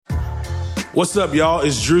What's up, y'all?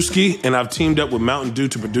 It's Drewski, and I've teamed up with Mountain Dew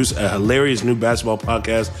to produce a hilarious new basketball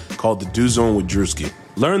podcast called The Dew Zone with Drewski.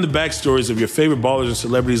 Learn the backstories of your favorite ballers and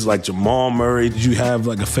celebrities like Jamal Murray. Did you have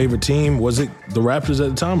like a favorite team? Was it the Raptors at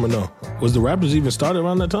the time or no? Was the Raptors even started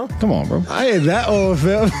around that time? Come on, bro. I ain't that old,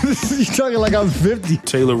 fam. You talking like I'm 50.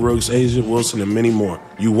 Taylor Rooks, Asia Wilson, and many more.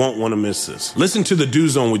 You won't want to miss this. Listen to The Dew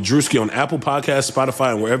Zone with Drewski on Apple Podcasts,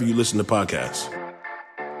 Spotify, and wherever you listen to podcasts.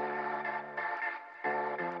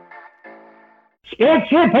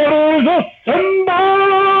 Sports reporters assemble!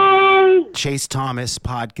 The Chase Thomas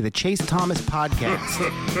podcast.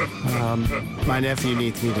 My nephew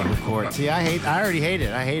needs me to record. See, I already hate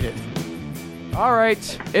it. All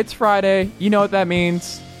right, it's Friday. You know what that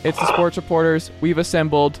means. It's the sports reporters. We've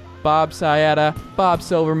assembled. Bob Sayada, Bob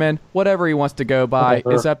Silverman, whatever he wants to go by,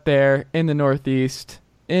 is up there in the Northeast,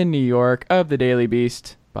 in New York, of the Daily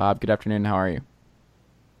Beast. Bob, good afternoon. How are you?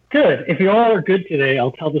 Good. If you all are good today,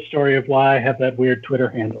 I'll tell the story of why I have that weird Twitter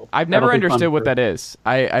handle. I've never understood what that is.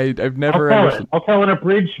 I've never understood. I'll tell an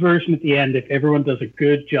abridged version at the end if everyone does a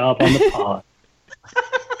good job on the pod.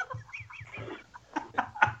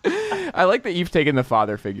 I like that you've taken the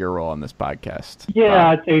father figure role on this podcast.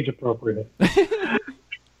 Yeah, it's age appropriate.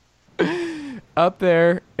 Up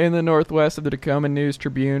there in the northwest of the Tacoma News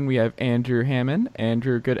Tribune, we have Andrew Hammond.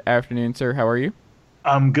 Andrew, good afternoon, sir. How are you?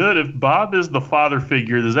 I'm good. If Bob is the father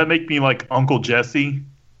figure, does that make me like Uncle Jesse?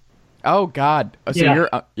 Oh God! So yeah. You're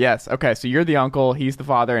yes. Okay, so you're the uncle. He's the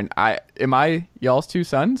father, and am I y'all's two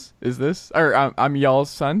sons? Is this or I'm y'all's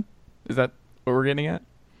son? Is that what we're getting at?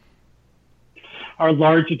 Our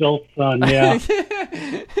large adult son. Yeah.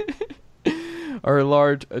 Our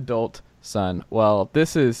large adult son. Well,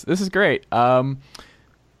 this is great.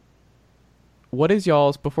 What is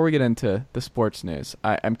y'all's? Before we get into the sports news,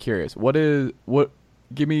 I'm curious.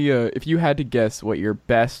 Give me if you had to guess what your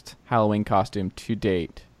best Halloween costume to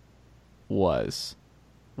date was,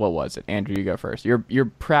 what was it? Andrew, you go first. Your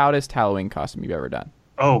proudest Halloween costume you've ever done.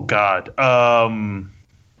 Oh God,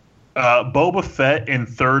 Boba Fett in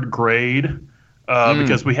third grade,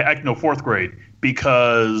 because we had fourth grade,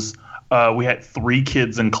 because we had 3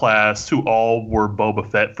 kids in class who all were Boba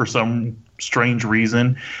Fett for some strange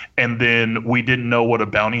reason, and then we didn't know what a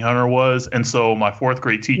bounty hunter was, and so my fourth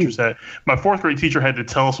grade teacher had to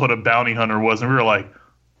tell us what a bounty hunter was, and we were like,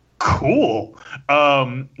 cool.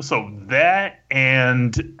 So that,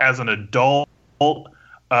 and as an adult,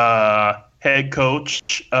 head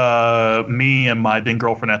coach, me and my then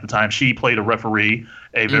girlfriend at the time, she played a referee,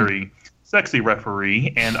 a very sexy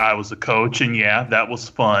referee, and I was a coach, and yeah, that was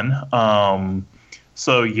fun.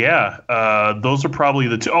 So yeah, those are probably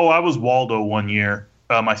the two. Oh, I was Waldo one year,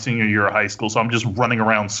 my senior year of high school. So I'm just running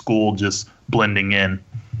around school, just blending in.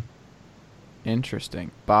 Interesting.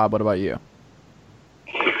 Bob, what about you?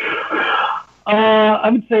 I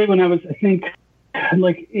would say when I was, I think,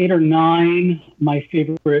 like 8 or 9, my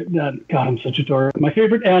favorite. God, I'm such a dork. My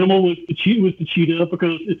favorite animal was the cheetah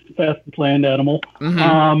because it's the fastest land animal.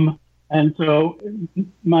 Mm-hmm. And so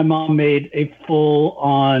my mom made a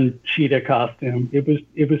full-on cheetah costume. It was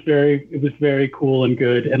very cool and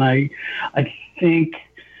good. And I think,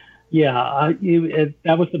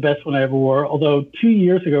 that was the best one I ever wore. Although 2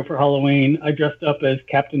 years ago for Halloween, I dressed up as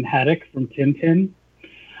Captain Haddock from Tintin.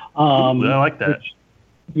 I like that.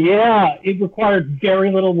 It required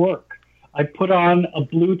very little work. I put on a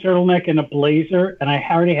blue turtleneck and a blazer, and I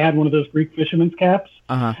already had one of those Greek fisherman's caps.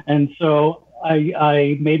 Uh-huh. And so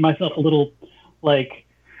I made myself a little, like,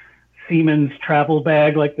 seaman's travel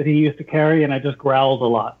bag like that he used to carry, and I just growled a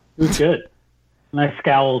lot. It was good. And I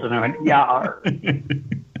scowled, and I went, yar.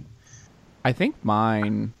 I think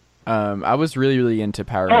mine, I was really, really into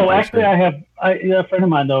Power Rangers. Oh, actually, a friend of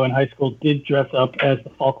mine, though, in high school did dress up as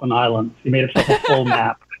the Falkland Islands. He made himself a full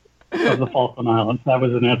map of the Falkland Islands. That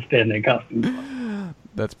was an outstanding costume.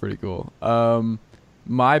 That's pretty cool.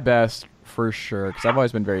 My best, for sure, because I've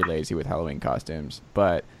always been very lazy with Halloween costumes,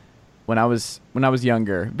 but when I was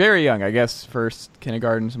younger, very young, I guess first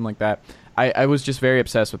kindergarten, something like that, I was just very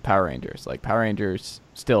obsessed with Power Rangers. Like, Power Rangers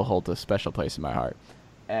still hold a special place in my heart.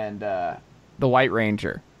 And the White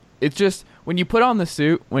Ranger, it's just, when you put on the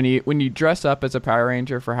suit, when you dress up as a Power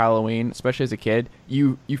Ranger for Halloween, especially as a kid,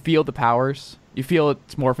 you feel the powers, you feel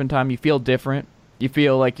it's morphin' time, you feel different, you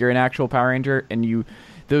feel like you're an actual Power Ranger, and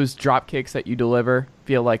those drop kicks that you deliver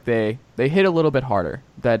feel like they hit a little bit harder,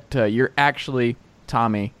 that you're actually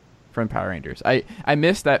Tommy from Power Rangers. I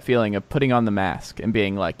miss that feeling of putting on the mask and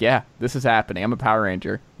being like, yeah, this is happening. I'm a Power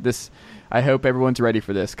Ranger. I hope everyone's ready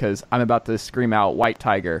for this, because I'm about to scream out White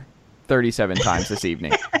Tiger 37 times this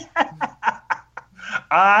evening.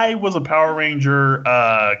 I was a Power Ranger,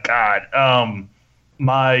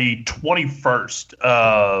 my 21st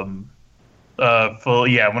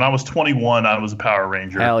When I was 21, I was a Power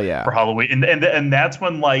Ranger. Hell yeah. For Halloween, and that's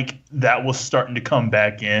when like that was starting to come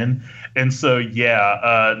back in, and so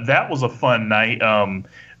that was a fun night.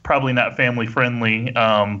 Probably not family friendly,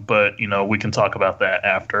 but we can talk about that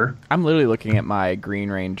after. I'm literally looking at my Green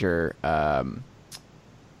Ranger.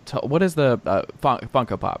 What is the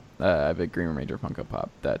Funko Pop? I have a Green Ranger Funko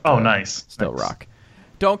Pop that. Nice. Still nice. rock.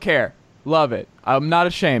 Don't care. Love it. I'm not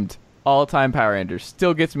ashamed. All-time Power Rangers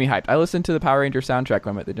still gets me hyped. I listen to the Power Ranger soundtrack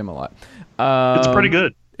when I'm at the gym a lot. It's pretty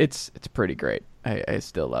good. It's pretty great. I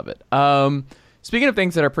still love it. Speaking of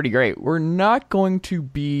things that are pretty great, we're not going to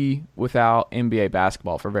be without NBA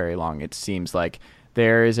basketball for very long. It seems like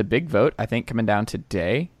there is a big vote, I think, coming down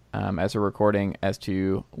today as we're recording as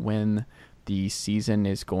to when the season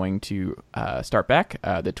is going to start back,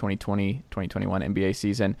 the 2020-2021 NBA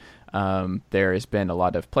season. There has been a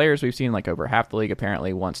lot of players we've seen, like over half the league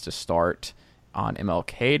apparently wants to start on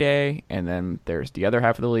MLK Day, and then there's the other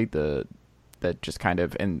half of the league, that just kind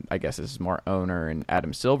of, and I guess this is more owner and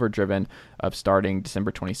Adam Silver driven, of starting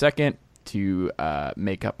December 22nd to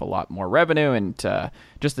make up a lot more revenue, and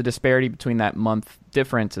just the disparity between that month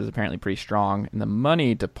difference is apparently pretty strong in the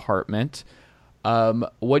money department.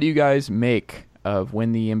 What do you guys make of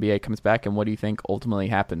when the NBA comes back, and what do you think ultimately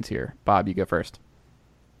happens here? Bob, you go first.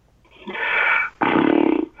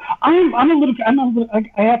 I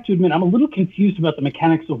have to admit, I'm a little confused about the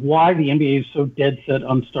mechanics of why the NBA is so dead set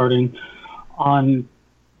on starting on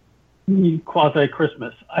quasi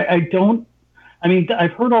Christmas. I've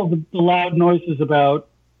heard all the loud noises about,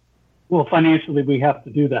 well, financially we have to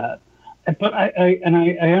do that, but I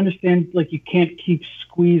understand, like, you can't keep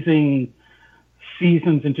squeezing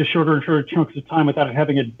seasons into shorter and shorter chunks of time without it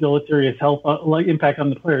having a deleterious health impact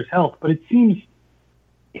on the player's health. But it seems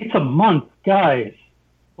it's a month, guys.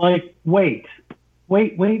 Like, wait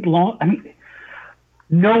long. I mean,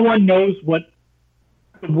 no one knows what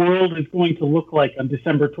the world is going to look like on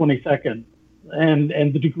December 22nd, and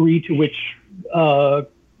the degree to which a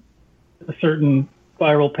certain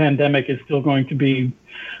viral pandemic is still going to be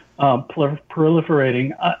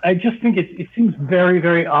proliferating. I just think it seems very,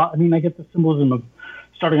 very odd. I mean, I get the symbolism of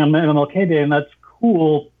starting on MLK Day, and that's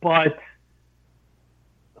cool, but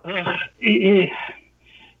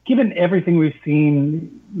given everything we've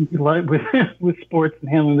seen, like with sports and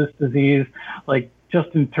handling this disease, like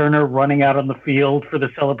Justin Turner running out on the field for the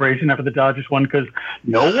celebration after the Dodgers won because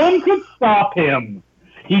no one could stop him.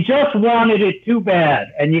 He just wanted it too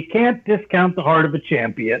bad, and you can't discount the heart of a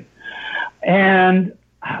champion. And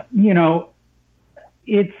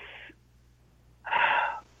it's.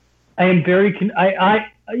 I am very.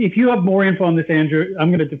 If you have more info on this, Andrew, I'm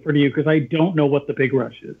going to defer to you because I don't know what the big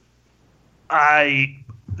rush is.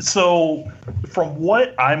 So from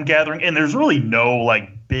what I'm gathering, and there's really no like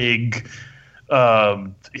big.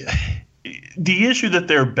 The issue that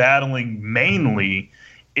they're battling mainly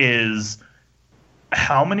is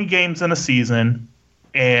how many games in a season,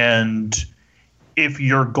 and if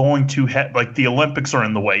you're going to have, like, the Olympics are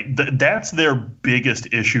in the way. That's their biggest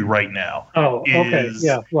issue right now. Oh, okay.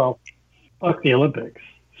 Yeah, well, fuck the Olympics.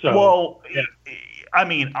 So, well, yeah. I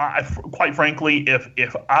mean, quite frankly,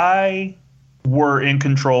 if I were in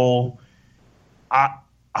control,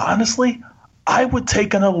 honestly, I would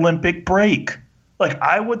take an Olympic break. Like,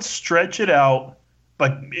 I would stretch it out,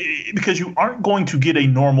 like, because you aren't going to get a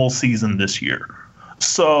normal season this year.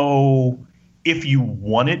 So if you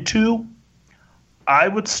wanted to, I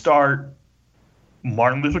would start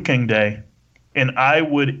Martin Luther King Day, and I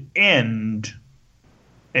would end,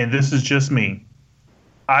 and this is just me,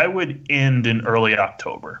 I would end in early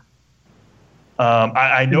October.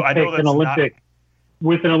 I know that's an Olympic,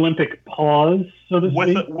 with an Olympic pause, so to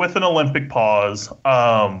speak. With an Olympic pause.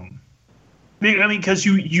 I mean, because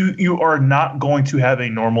you are not going to have a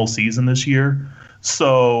normal season this year,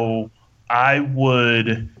 so I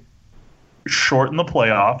would shorten the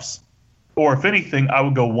playoffs, or if anything, I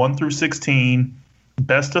would go 1 through 16,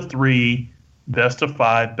 best of 3, best of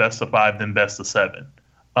 5, then best of 7.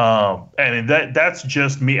 And that's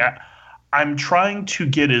just me. I'm trying to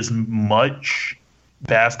get as much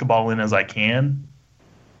basketball in as I can.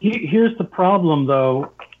 Here's the problem, though,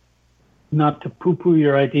 not to poo-poo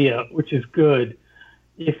your idea, which is good.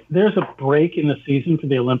 If there's a break in the season for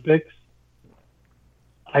the Olympics,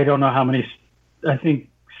 I don't know how many. I think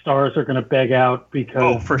stars are going to beg out because.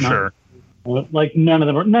 Oh, for sure. Like none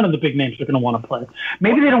of the big names are going to want to play.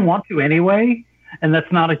 Maybe they don't want to anyway, and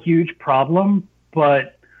that's not a huge problem.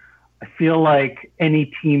 But I feel like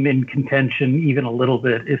any team in contention, even a little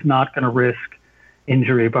bit, is not going to risk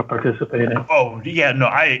injury by participating. Oh yeah, no,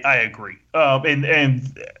 I agree.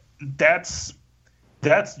 And that's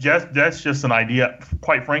just an idea.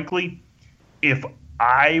 Quite frankly, if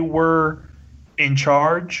I were in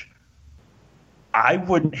charge, I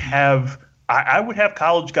would have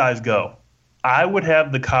college guys go. I would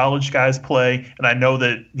have the college guys play, and I know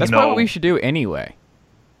that that's what we should do anyway.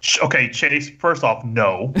 Okay, Chase. First off,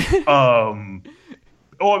 no. The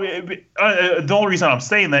only reason I'm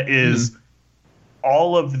saying that is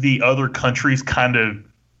all of the other countries kind of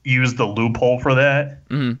use the loophole for that,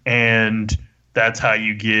 and that's how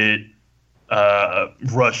you get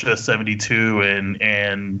Russia 72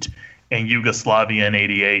 and Yugoslavia in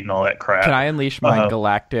 88 and all that crap. Can I unleash my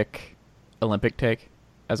galactic Olympic take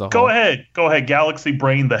as a whole? Go ahead. Galaxy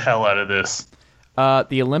brain the hell out of this.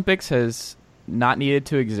 The Olympics has not needed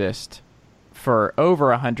to exist for over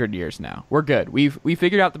 100 years now. We're good. We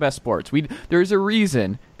figured out the best sports. There's a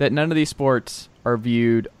reason that none of these sports are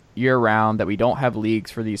viewed year-round, that we don't have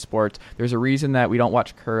leagues for these sports. There's a reason that we don't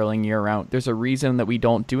watch curling year-round. There's a reason that we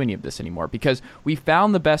don't do any of this anymore, because we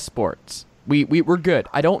found the best sports. We're good.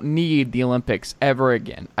 I don't need the Olympics ever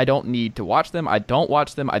again. I don't need to watch them. I don't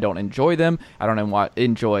watch them. I don't enjoy them. I don't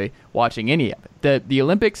enjoy watching any of it. The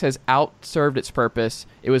Olympics has outserved its purpose.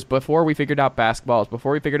 It was before we figured out basketball. It was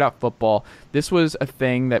before we figured out football. This was a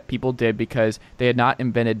thing that people did because they had not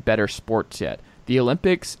invented better sports yet. The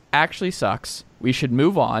Olympics actually sucks. We should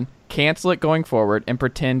move on, cancel it going forward, and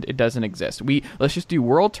pretend it doesn't exist. Let's just do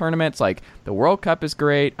world tournaments. Like the World Cup is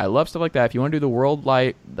great. I love stuff like that. If you want to do the world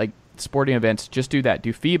sporting events, just do that.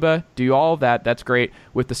 Do FIBA, do all of that. That's great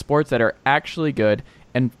with the sports that are actually good,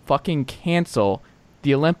 and fucking cancel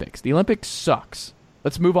the Olympics. The Olympics sucks.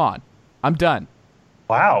 Let's move on. I'm done.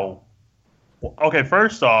 Wow. Okay,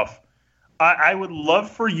 first off, I would love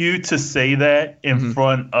for you to say that in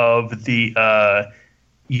front of the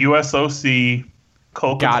USOC,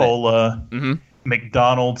 Coca-Cola,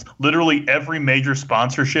 McDonald's, literally every major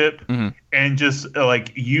sponsorship, and just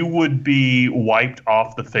you would be wiped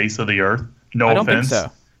off the face of the earth. No offense. I don't think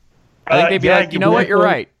so. I think they'd be like, you know what, you're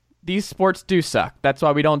right. These sports do suck. That's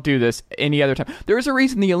why we don't do this any other time. There's a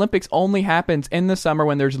reason the Olympics only happens in the summer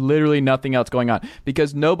when there's literally nothing else going on,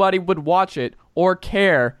 because nobody would watch it or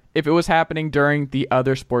care if it was happening during the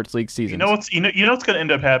other sports league seasons. You know what's going to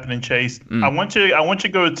end up happening, Chase? I want you to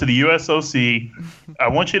go to the USOC. I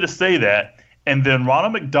want you to say that, and then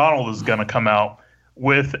Ronald McDonald is going to come out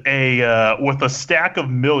with a stack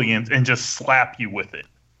of millions and just slap you with it.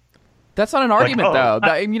 That's not an argument, though.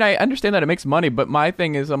 I understand that it makes money, but my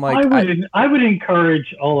thing is, I'm like, I would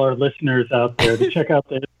encourage all our listeners out there to check out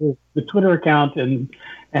the Twitter account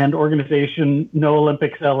and organization No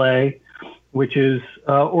Olympics LA, which is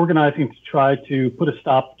organizing to try to put a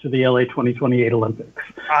stop to the LA 2028 Olympics.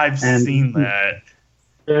 I've seen that.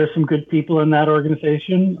 There are some good people in that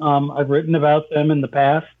organization. I've written about them in the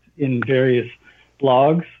past in various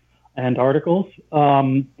blogs and articles.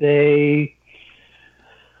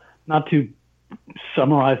 Not to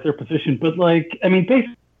summarize their position, but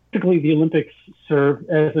basically the Olympics serve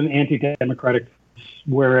as an anti-democratic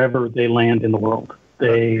wherever they land in the world.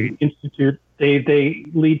 They they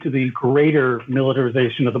lead to the greater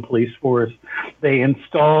militarization of the police force. They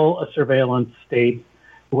install a surveillance state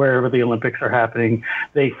wherever the Olympics are happening.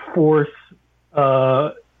 They force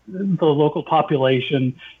the local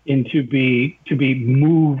population to be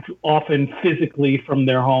moved, often physically, from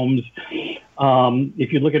their homes.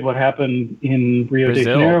 If you look at what happened in Rio de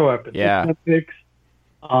Janeiro after the Olympics,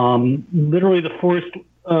 literally the forced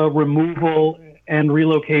removal and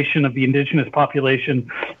relocation of the indigenous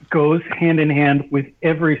population goes hand in hand with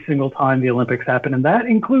every single time the Olympics happen, and that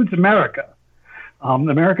includes America.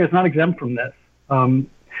 America is not exempt from this.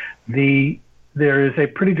 There is a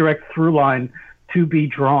pretty direct through line to be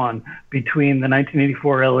drawn between the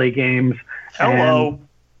 1984 LA Games and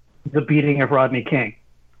the beating of Rodney King.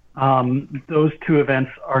 Those two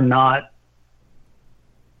events are not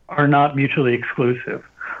mutually exclusive.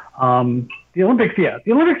 The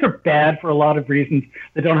Olympics are bad for a lot of reasons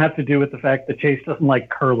that don't have to do with the fact that Chase doesn't like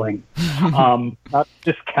curling. Not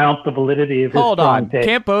discount the validity of his Hold on. take.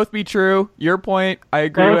 Can't both be true? Your point I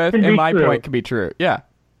agree with, and my point can be true. Yeah.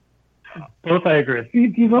 Both I agree with.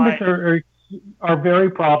 The Olympics are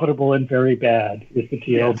very profitable and very bad, is the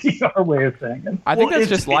TLDR way of saying it. I think that's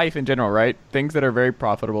just life in general, right? Things that are very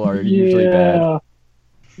profitable are usually bad.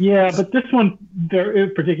 Yeah, but this one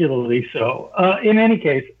particularly so. In any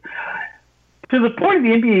case, to the point of the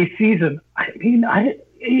NBA season, I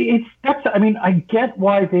get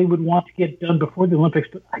why they would want to get done before the Olympics,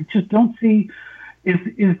 but I just don't see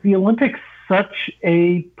is the Olympics such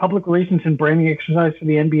a public relations and branding exercise for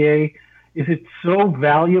the NBA? Is it so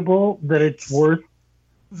valuable that it's worth?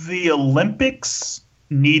 The Olympics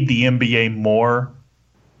need the NBA more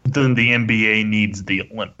than the NBA needs the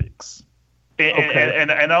Olympics.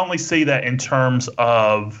 And I only say that in terms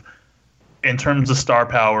of star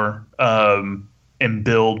power and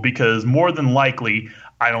build, because more than likely,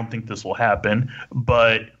 I don't think this will happen,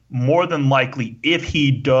 but more than likely, if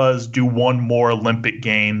he does do one more Olympic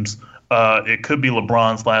Games, it could be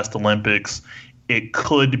LeBron's last Olympics. It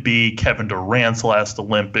could be Kevin Durant's last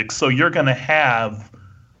Olympics. So you're going to have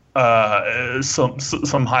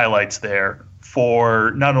some highlights there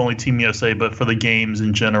for not only Team USA, but for the games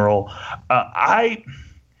in general. I've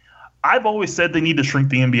always said they need to shrink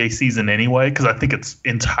the NBA season anyway, because I think it's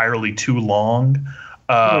entirely too long.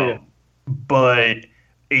 But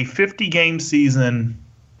a 50-game season,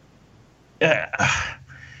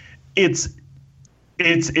 it's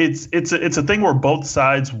a thing where both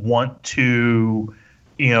sides want to,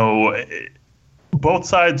 both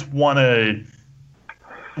sides want to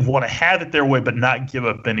have it their way, but not give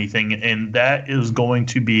up anything, and that is going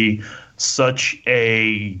to be such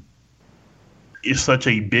a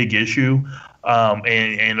big issue.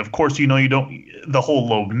 And of course, the whole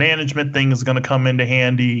load management thing is going to come into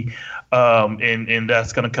handy, and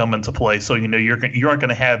that's going to come into play. So you aren't going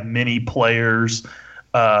to have many players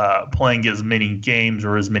playing as many games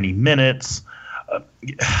or as many minutes.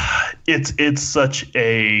 It's such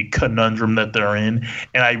a conundrum that they're in,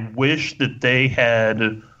 and I wish that they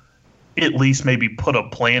had at least maybe put a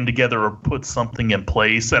plan together or put something in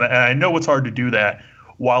place. And I know it's hard to do that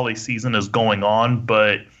while a season is going on,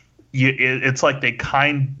 but it's like they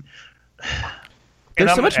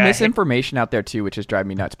There's so much misinformation out there too, which is driving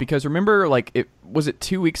me nuts. Because remember, was it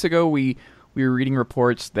 2 weeks ago we were reading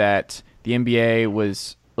reports that the NBA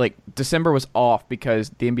was December was off because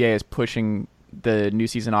the NBA is pushing the new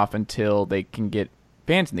season off until they can get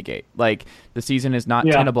fans in the gate. The season is not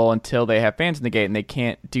tenable until they have fans in the gate, and they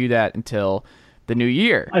can't do that until the new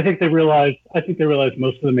year. I think they realized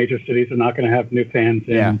most of the major cities are not going to have new fans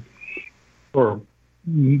in for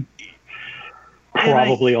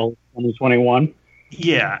probably all 2021.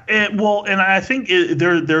 Yeah, and I think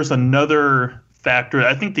there's another factor.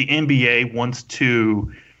 I think the NBA wants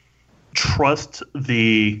to trust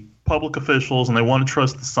the public officials, and they want to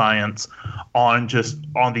trust the science on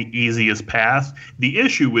the easiest path. The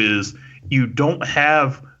issue is you don't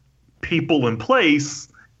have people in place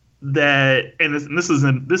that, and this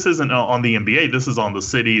isn't on the NBA. This is on the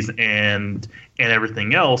cities and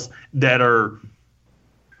everything else that are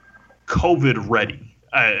COVID ready,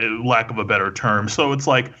 lack of a better term. So it's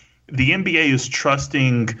like the NBA is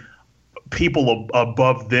trusting people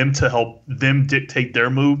above them to help them dictate their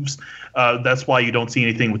moves. That's why you don't see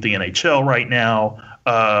anything with the NHL right now.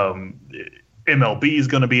 MLB is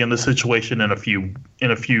going to be in this situation in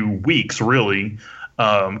a few weeks, really,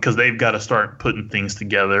 because they've got to start putting things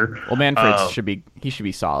together. Well, Manfred should be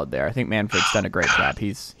solid there. I think Manfred's done a great job.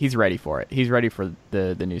 He's ready for it. He's ready for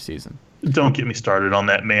the new season. Don't get me started on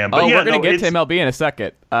that, man. But we're going to get to MLB in a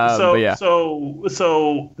second. So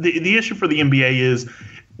the issue for the NBA is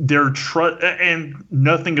their and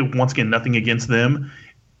nothing against them.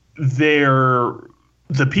 They're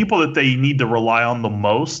the people that they need to rely on the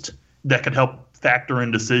most that could help factor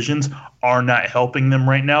in decisions are not helping them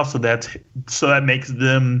right now. So that makes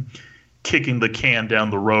them kicking the can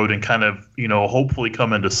down the road and kind of, hopefully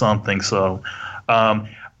come into something. So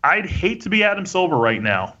I'd hate to be Adam Silver right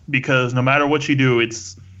now, because no matter what you do,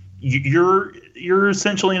 you're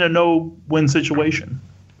essentially in a no-win situation.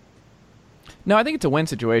 No, I think it's a win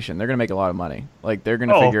situation. They're going to make a lot of money. They're going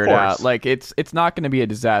to figure it out. It's not going to be a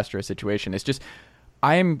disastrous situation. It's just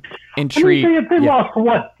I'm intrigued. I mean, they lost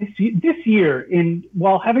what this year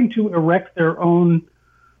while having to erect their own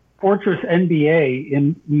Fortress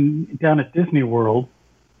NBA down at Disney World.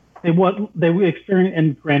 They experienced,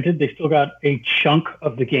 and granted, they still got a chunk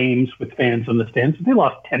of the games with fans on the stands, but they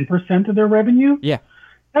lost 10% of their revenue. Yeah,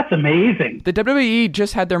 that's amazing. The WWE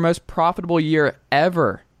just had their most profitable year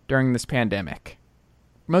ever during this pandemic.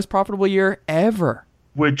 Most profitable year ever.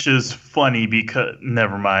 Which is funny because,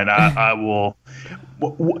 never mind, I will.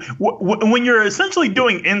 When you're essentially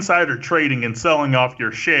doing insider trading and selling off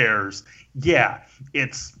your shares, I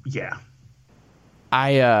think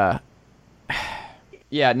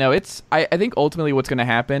ultimately what's going to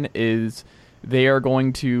happen is they are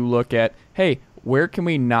going to look at, hey, where can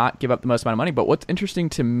we not give up the most amount of money? But what's interesting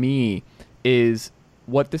to me is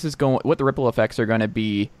what the ripple effects are going to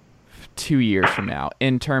be 2 years from now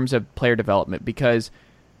in terms of player development, because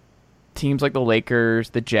teams like the Lakers,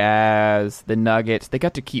 the Jazz, the Nuggets, they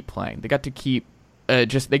got to keep playing. They got to keep they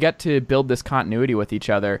got to build this continuity with each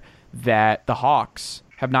other that the Hawks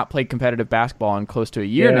have not played competitive basketball in close to a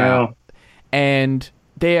year now. And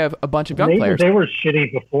they have a bunch of young players. They were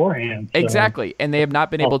shitty beforehand. So. Exactly, and they have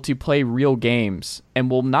not been able to play real games,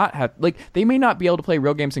 and will not have they may not be able to play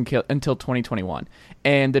real games until 2021.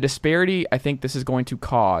 And the disparity I think this is going to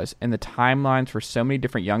cause, and the timelines for so many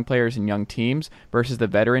different young players and young teams versus the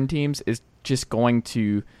veteran teams is just going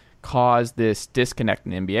to cause this disconnect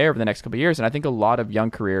in the NBA over the next couple of years. And I think a lot of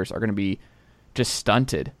young careers are going to be just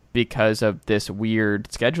stunted because of this weird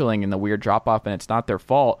scheduling and the weird drop off, and it's not their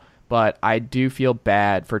fault. But I do feel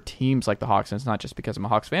bad for teams like the Hawks, and it's not just because I'm a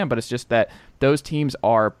Hawks fan, but it's just that those teams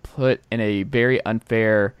are put in a very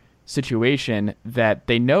unfair situation that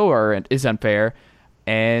they know is unfair,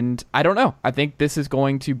 and I don't know. I think this is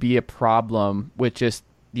going to be a problem with just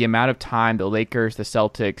the amount of time the Lakers, the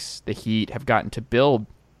Celtics, the Heat have gotten to build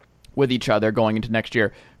with each other going into next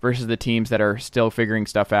year versus the teams that are still figuring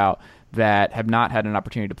stuff out that have not had an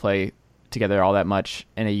opportunity to play together all that much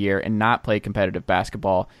in a year and not play competitive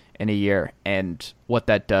basketball in a year, and what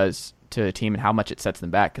that does to a team and how much it sets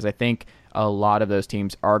them back. Because I think a lot of those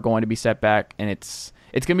teams are going to be set back, and it's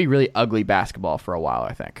going to be really ugly basketball for a while,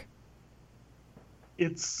 I think.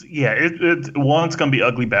 It's one, it's going to be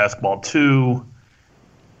ugly basketball. Two,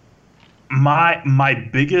 my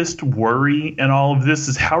biggest worry in all of this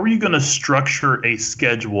is how are you going to structure a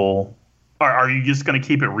schedule? Are you just going to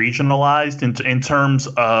keep it regionalized in terms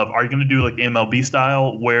of, are you going to do like MLB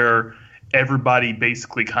style where everybody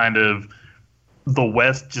basically kind of the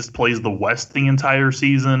West just plays the West the entire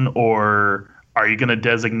season, or are you going to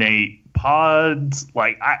designate pods?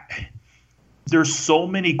 There's so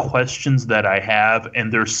many questions that I have,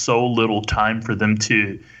 and there's so little time for them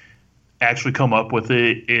to actually come up with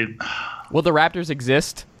it. Will the Raptors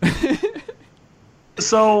exist?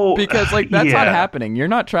 So because that's not happening. You're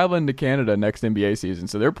not traveling to Canada next NBA season,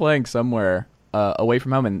 so they're playing somewhere away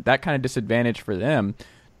from home, and that kind of disadvantage for them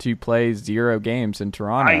to play 0 games in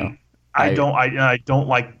Toronto. I don't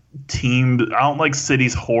like teams. I don't like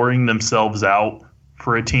cities whoring themselves out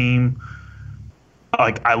for a team.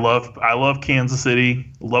 I love Kansas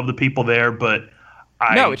City, love the people there, but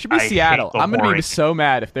it should be Seattle. I'm going to be so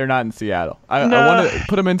mad if they're not in Seattle. I want to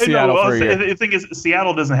put them in Seattle for a year. The thing is,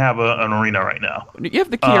 Seattle doesn't have an arena right now. You have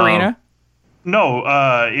the Key Arena? No,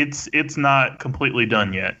 it's not completely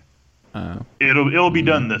done yet. It'll be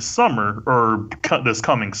done this summer or this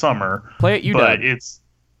coming summer. Play at UW. But it's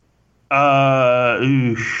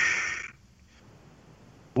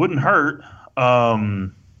wouldn't hurt.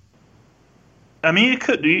 I mean, it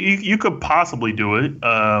could. You could possibly do it.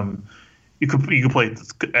 You could play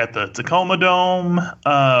at the Tacoma Dome.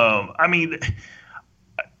 I mean,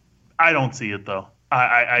 I don't see it though.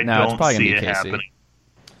 I don't see it happening.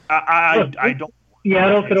 I don't.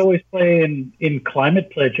 Seattle could always play in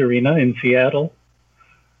Climate Pledge Arena in Seattle.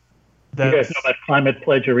 You guys know about Climate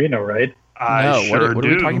Pledge Arena, right? I sure do. What are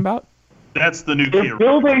we talking about? That's the new. They're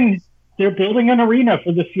building an arena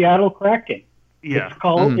for the Seattle Kraken. Yeah.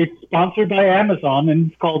 It's sponsored by Amazon,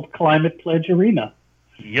 and it's called Climate Pledge Arena.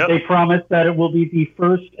 Yep. They promised that it will be the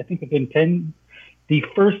first, I think it's in the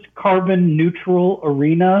first carbon neutral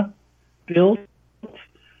arena built,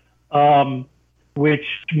 which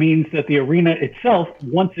means that the arena itself,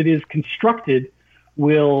 once it is constructed,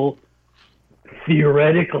 will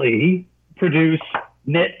theoretically produce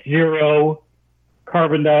net zero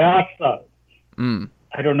carbon dioxide.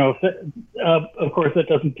 I don't know if that, of course, that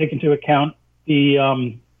doesn't take into account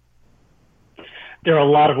there are a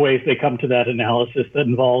lot of ways they come to that analysis that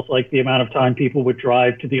involves the amount of time people would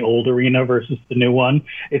drive to the old arena versus the new one.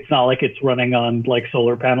 It's not like it's running on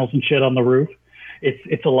solar panels and shit on the roof.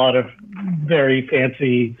 It's a lot of very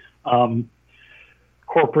fancy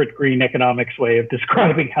corporate green economics way of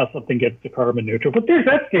describing how something gets to carbon neutral. But there's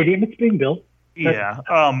that stadium. It's being built. Yeah,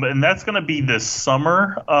 and that's going to be this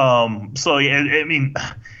summer. So, yeah, I mean,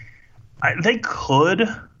 they could,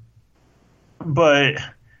 but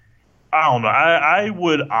I don't know. I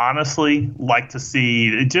would honestly like to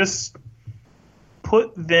see just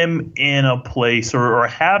put them in a place or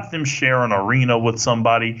have them share an arena with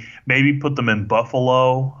somebody. Maybe put them in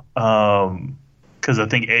Buffalo because I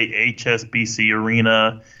think HSBC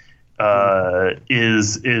Arena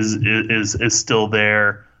is still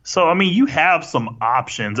there. So I mean, you have some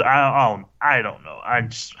options. I don't know.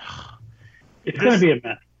 It's going to be a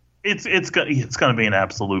mess. It's going to be an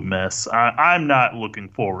absolute mess. I'm not looking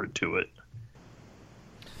forward to it.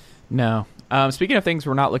 No. Speaking of things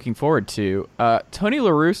we're not looking forward to, Tony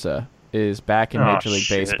La Russa is back in Major League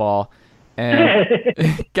Baseball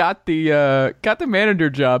and got the manager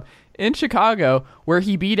job in Chicago, where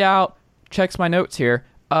he beat out, checks my notes here,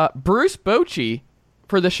 Bruce Bochy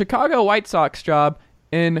for the Chicago White Sox job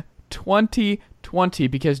in 2020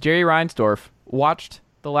 because Jerry Reinsdorf watched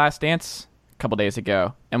The Last Dance couple days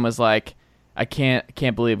ago and was like, I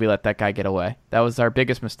can't believe we let that guy get away. That was our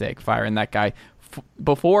biggest mistake, firing that guy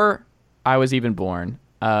before I was even born.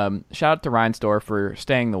 Shout out to Reinsdorf for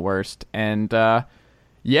staying the worst. And the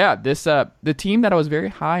team that I was very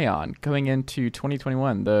high on going into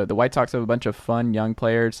 2021, the White Sox have a bunch of fun young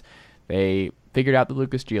players. They figured out the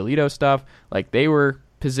Lucas Giolito stuff. Like, they were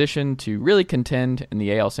positioned to really contend in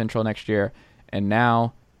the AL Central next year. And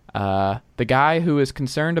now the guy who is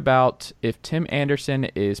concerned about if Tim Anderson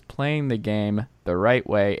is playing the game the right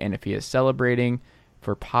way and if he is celebrating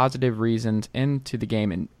for positive reasons into the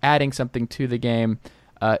game and adding something to the game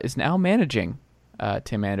is now managing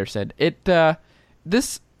Tim Anderson. I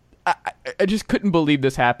just couldn't believe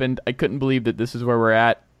this happened. I couldn't believe that this is where we're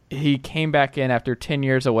at. He came back in after 10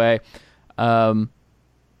 years away.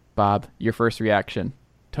 Bob, your first reaction.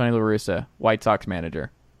 Tony La Russa, White Sox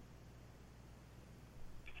manager.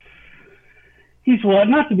 He's what?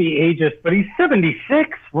 Not to be ageist, but he's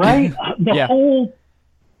 76, right? The whole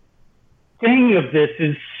thing of this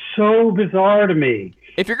is so bizarre to me.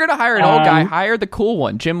 If you're going to hire an old guy, hire the cool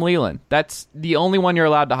one, Jim Leland. That's the only one you're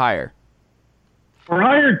allowed to hire. Or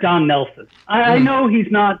hire Don Nelson. I know he's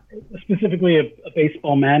not specifically a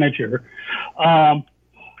baseball manager,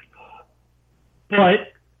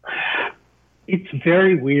 but it's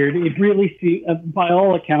very weird. It really by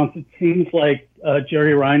all accounts, it seems like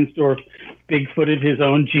Jerry Reinsdorf bigfooted his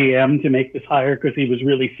own GM to make this hire because he was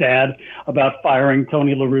really sad about firing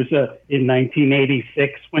Tony La Russa in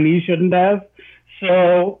 1986 when he shouldn't have.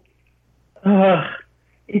 So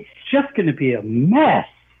it's just going to be a mess.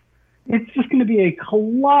 It's just going to be a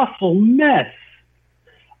colossal mess.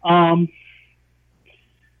 What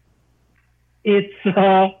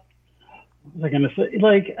was I going to say?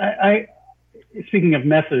 Like, speaking of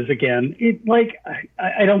messes again,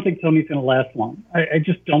 I don't think Tony's going to last long. I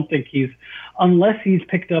just don't think unless he's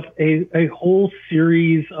picked up a whole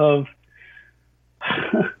series of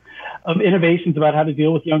of innovations about how to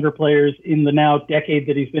deal with younger players in the now decade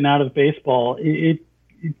that he's been out of baseball. It's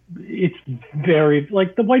very,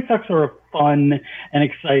 like, the White Sox are a fun and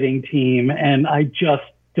exciting team, and I just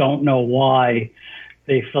don't know why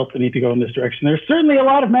they felt the need to go in this direction. There's certainly a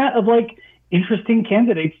lot of interesting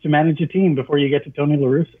candidates to manage a team before you get to Tony La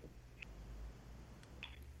Russa.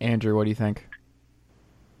 Andrew, what do you think?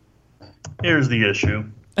 Here's the issue.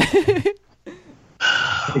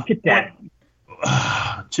 Get that.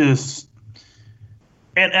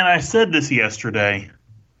 And I said this yesterday.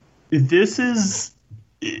 This is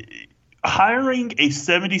hiring a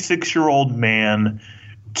 76-year-old man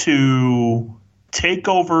to take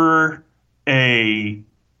over a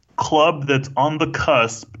club that's on the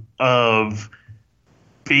cusp of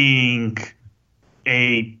being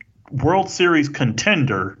a World Series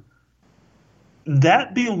contender.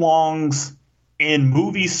 That belongs in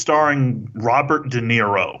movies starring Robert De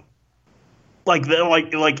Niro. Like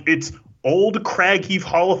it's old Craig Heath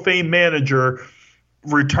Hall of Fame manager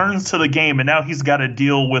returns to the game, and now he's got to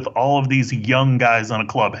deal with all of these young guys on a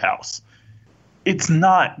clubhouse. It's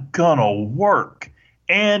not gonna work.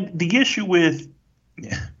 And the issue with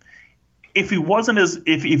if he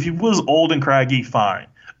was old and craggy, fine.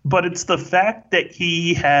 But it's the fact that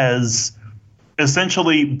he has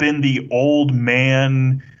essentially been the old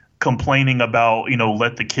man complaining about,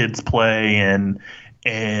 let the kids play and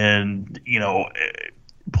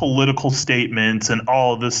political statements and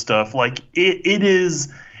all of this stuff. Like, it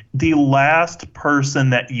is the last person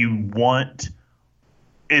that you want,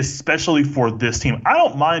 especially for this team. I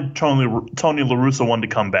don't mind Tony La Russa wanting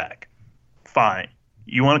to come back. Fine.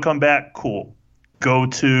 You want to come back? Cool. Go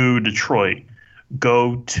to Detroit.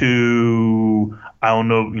 Go to, I don't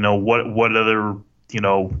know, what other,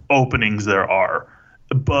 openings there are.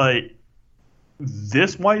 But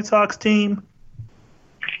this White Sox team,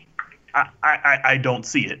 I don't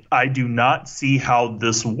see it. I do not see how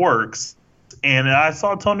this works. And I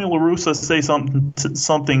saw Tony La Russa say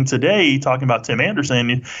something today talking about Tim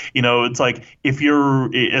Anderson. It's like,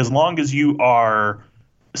 as long as you are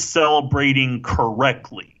celebrating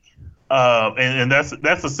correctly, and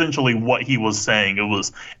that's essentially what he was saying. It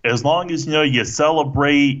was, as long as you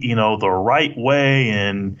celebrate the right way,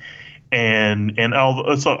 and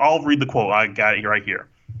I'll read the quote. I got it right here.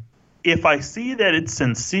 If I see that it's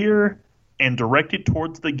sincere and directed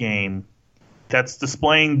towards the game, that's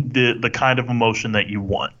displaying the kind of emotion that you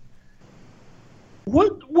want.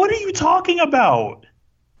 What are you talking about?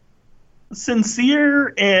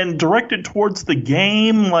 Sincere and directed towards the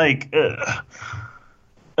game?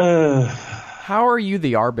 How are you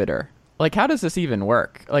the arbiter? Like, how does this even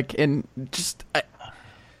work?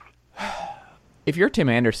 If you're Tim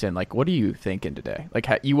Anderson, what are you thinking today?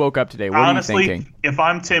 You woke up today, what honestly, are you thinking? If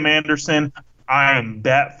I'm Tim Anderson, I am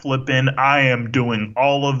bat flipping. I am doing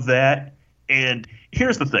all of that. And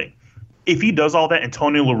here's the thing. If he does all that and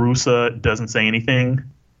Tony La Russa doesn't say anything,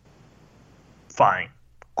 fine.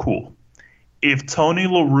 Cool. If Tony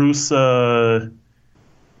La Russa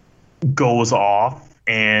goes off,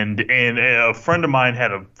 and a friend of mine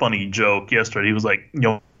had a funny joke yesterday. He was like,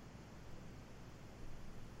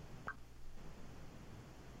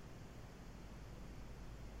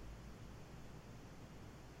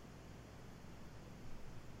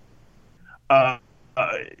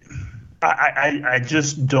 I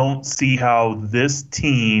just don't see how this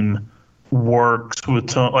team works with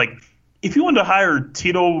Tony. Like, if you want to hire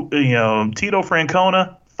Tito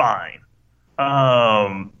Francona, fine.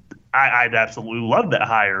 I'd absolutely love that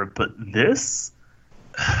hire, but this,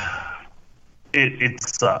 it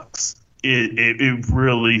sucks. It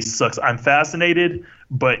really sucks. I'm fascinated,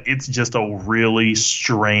 but it's just a really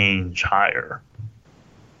strange hire.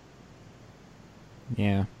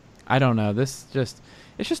 Yeah, I don't know. It's just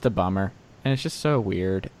a bummer, and it's just so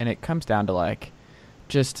weird. And it comes down to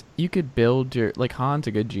you could build your Han's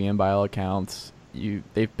a good GM by all accounts.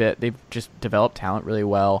 They've just developed talent really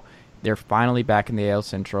well. They're finally back in the AL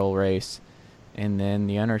Central race, and then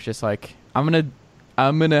the owner's just like, I'm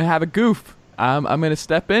gonna have a goof. I'm gonna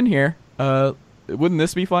step in here. Wouldn't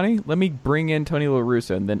this be funny? Let me bring in Tony La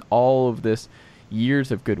Russa, and then all of this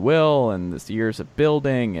years of goodwill and this years of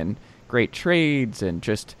building and great trades and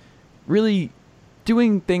just really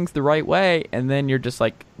doing things the right way, and then you're just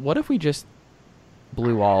like, what if we just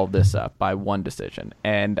blew all of this up by one decision?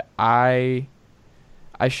 And I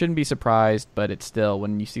shouldn't be surprised, but it's still,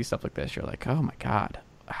 when you see stuff like this, you're like, oh my God,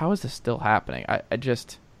 how is this still happening? I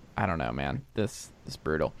don't know, man. This is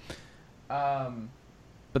brutal. But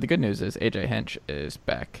the good news is AJ Hinch is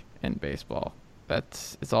back in baseball.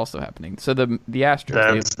 It's also happening. So the Astros.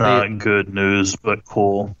 That's not good news, but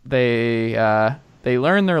cool. They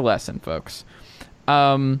learned their lesson, folks.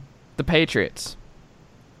 The Patriots,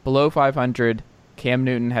 below 500. Cam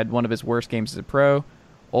Newton had one of his worst games as a pro,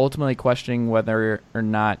 ultimately questioning whether or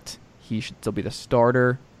not he should still be the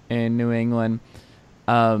starter in New England.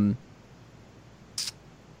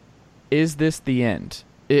 Is this the end?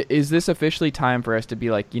 Is this officially time for us to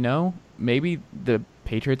be like, maybe the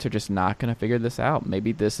Patriots are just not going to figure this out.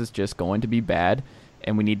 Maybe this is just going to be bad,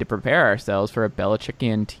 and we need to prepare ourselves for a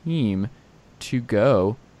Belichickian team to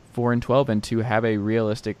go 4-12 and to have a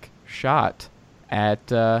realistic shot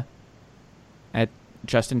at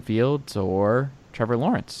Justin Fields or Trevor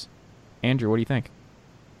Lawrence. Andrew, what do you think?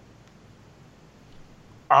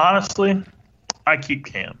 Honestly, I keep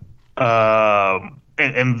Cam.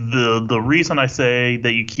 And the reason I say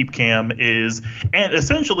that you keep Cam is, and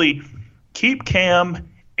essentially keep Cam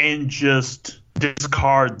and just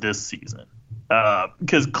discard this season.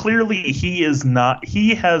 Because clearly he has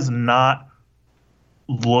not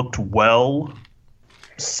looked well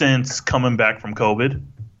since coming back from COVID.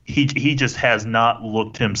 He just has not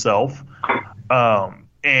looked himself.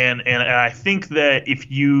 And I think that if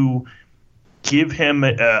you give him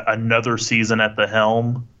another season at the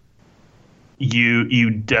helm,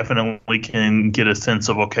 you definitely can get a sense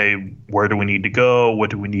of, okay, where do we need to go? What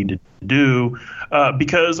do we need to do?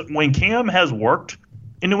 Because when Cam has worked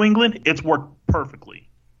in New England, it's worked perfectly.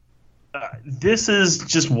 This is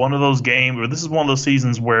just one of those games, or this is one of those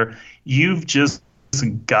seasons where you've just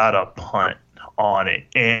got to punt on it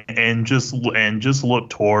and just look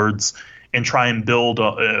towards and try and build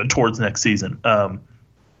towards next season.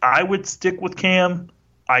 I would stick with Cam.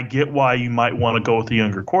 I get why you might want to go with a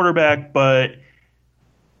younger quarterback, but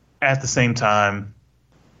at the same time,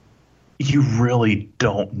 you really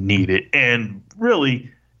don't need it. And really,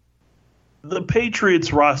 the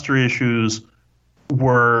Patriots roster issues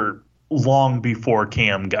were long before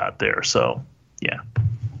Cam got there. So, yeah.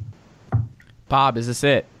 Bob, is this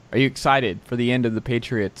it? Are you excited for the end of the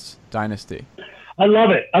Patriots dynasty? I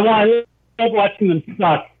love it. I love watching them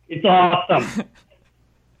suck. It's awesome.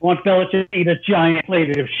 I want Belichick to eat a giant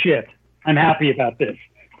plate of shit. I'm happy about this.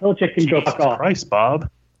 Belichick can go fuck off. Christ, Bob.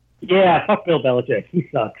 Yeah, fuck Bill Belichick. He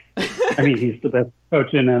sucks. I mean, he's the best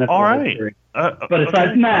coach in NFL all right. history. But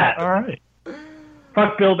aside from that, all right.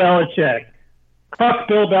 Fuck Bill Belichick. Fuck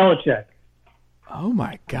Bill Belichick. Oh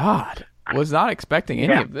my God! Was not expecting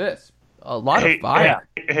any of this. A lot of fire.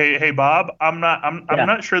 Hey, Bob. I'm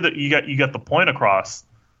not sure that you got the point across.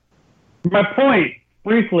 My point,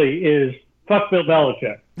 briefly, is fuck Bill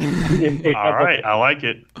Belichick. All right, I like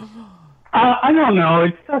it. I don't know.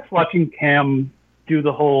 It sucks watching Cam do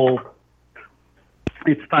the whole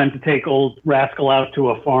 "it's time to take old rascal out to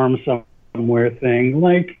a farm somewhere" thing.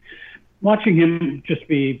 Like watching him just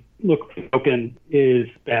be look broken is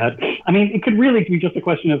bad. I mean, it could really be just a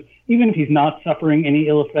question of, even if he's not suffering any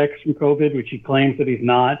ill effects from COVID, which he claims that he's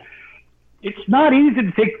not, it's not easy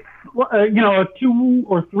to take, a 2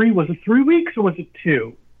 or 3, was it 3 weeks or was it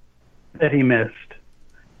 2 that he missed?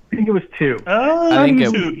 I think it was 2. I think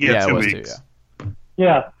it, 2 it was weeks. 2,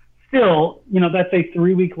 Yeah. Still, that's a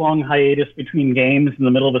 3-week-long hiatus between games in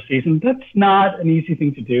the middle of a season. That's not an easy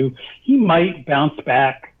thing to do. He might bounce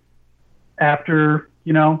back after,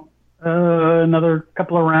 another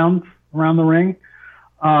couple of rounds around the ring.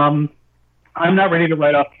 I'm not ready to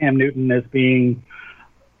write off Cam Newton as being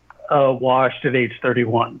washed at age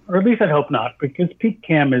 31, or at least I hope not, because peak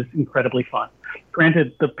Cam is incredibly fun.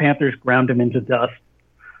 Granted, the Panthers ground him into dust,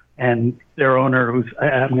 and their owner, who's,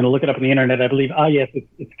 I'm going to look it up on the internet, I believe, yes,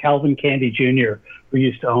 it's Calvin Candy Jr., who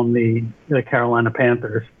used to own the Carolina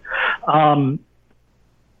Panthers.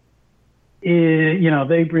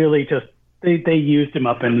 They really just, they used him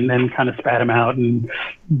up and then kind of spat him out, and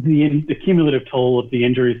the cumulative toll of the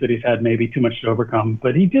injuries that he's had may be too much to overcome.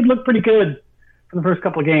 But he did look pretty good for the first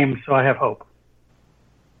couple of games, so I have hope.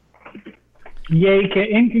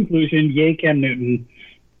 In conclusion, yay Cam Newton.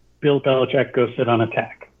 Bill Belichick, go sit on a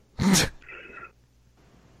tack.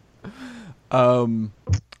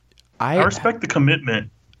 I respect the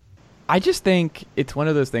commitment. I just think it's one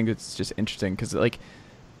of those things that's just interesting because,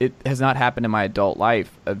 it has not happened in my adult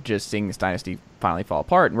life of just seeing this dynasty finally fall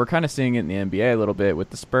apart. And we're kind of seeing it in the NBA a little bit with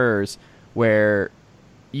the Spurs, where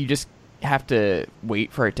you just have to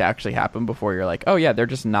wait for it to actually happen before you're like, oh, yeah, they're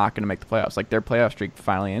just not going to make the playoffs. Like, their playoff streak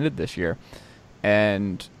finally ended this year.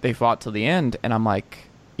 And they fought till the end. And I'm like,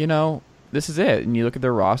 this is it. And you look at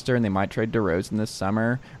their roster, and they might trade DeRozan this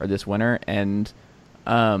summer or this winter, and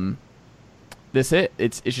this it.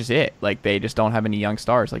 It's just it. Like, they just don't have any young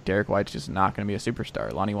stars. Like, Derek White's just not going to be a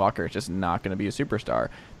superstar. Lonnie Walker is just not going to be a superstar.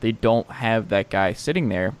 They don't have that guy sitting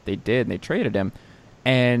there. They did, and they traded him,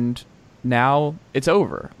 and now it's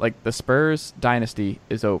over. Like, the Spurs dynasty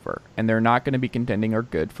is over, and they're not going to be contending or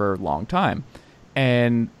good for a long time,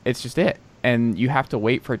 and it's just it. And you have to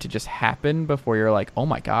wait for it to just happen before you're like, oh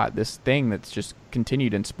my God, this thing that's just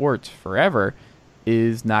continued in sports forever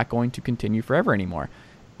is not going to continue forever anymore.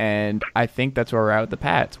 And I think that's where we're at with the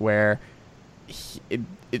Pats, where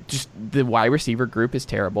the wide receiver group is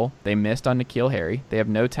terrible. They missed on N'Keal Harry. They have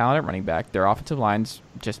no talent at running back. Their offensive line's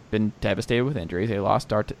just been devastated with injuries. They lost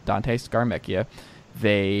Dante Scarmecchia.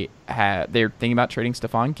 They're thinking about trading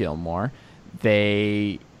Stephon Gilmore.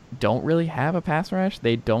 They don't really have a pass rush.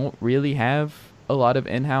 They don't really have a lot of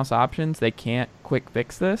in-house options. They can't quick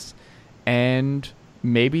fix this, and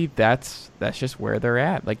maybe that's just where they're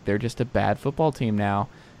at. Like, they're just a bad football team now,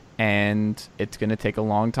 and it's going to take a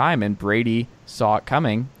long time. And Brady saw it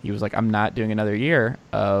coming. He was like, I'm not doing another year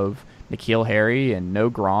of N'Keal Harry and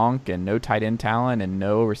no Gronk and no tight end talent and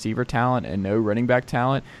no receiver talent and no running back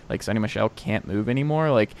talent. Like, Sonny Michel can't move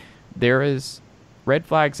anymore. Like, there is red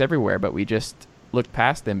flags everywhere, but we just looked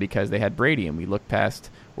past them because they had Brady, and we looked past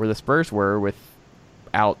where the Spurs were with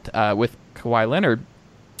Kawhi Leonard,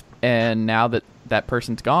 and now that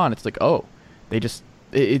person's gone, it's like, oh, they just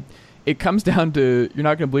it comes down to, you're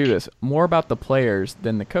not going to believe this, more about the players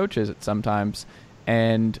than the coaches at sometimes.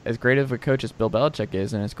 And as great of a coach as Bill Belichick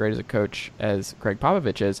is, and as great as a coach as Craig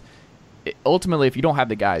Popovich is, ultimately, if you don't have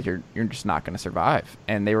the guys, you're just not going to survive.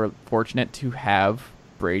 And they were fortunate to have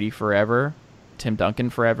Brady forever, Tim Duncan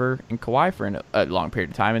forever, and Kawhi for a long period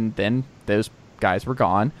of time, and then those guys were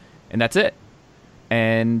gone, and that's it.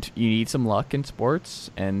 And you need some luck in sports,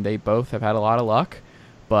 and they both have had a lot of luck,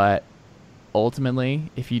 but ultimately,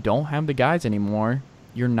 if you don't have the guys anymore,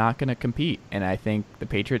 you're not going to compete. And I think the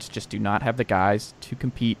Patriots just do not have the guys to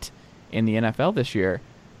compete in the NFL this year,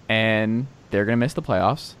 and they're going to miss the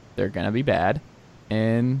playoffs. They're going to be bad,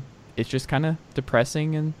 and it's just kind of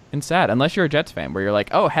depressing and sad, unless you're a Jets fan, where you're like,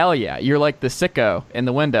 oh, hell yeah. You're like the sicko in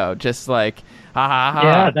the window, just like, ha, ha, ha.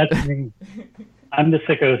 Yeah, that's me. I'm the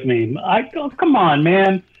sicko's meme. Come on,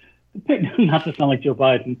 man. Not to sound like Joe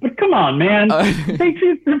Biden, but come on, man. The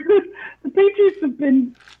Patriots have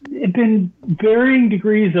been varying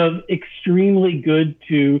degrees of extremely good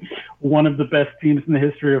to one of the best teams in the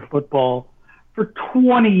history of football for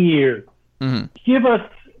 20 years. Mm-hmm. Give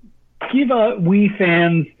we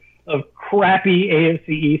fans of crappy AFC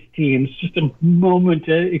East teams just a moment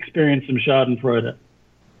to experience some Schadenfreude.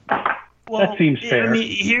 Well, that seems fair. I mean,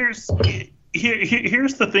 here's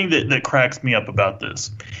the thing that cracks me up about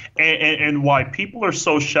this, and why people are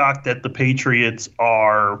so shocked that the Patriots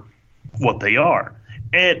are what they are.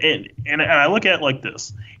 And I look at it like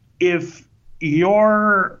this: if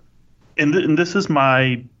you're, and this is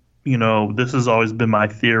my, this has always been my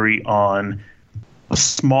theory on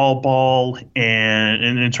small ball and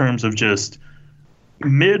in terms of just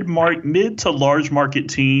mid to large market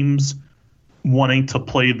teams wanting to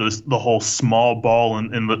play the whole small ball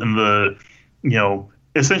and the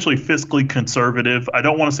essentially fiscally conservative. I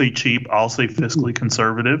don't want to say cheap. I'll say fiscally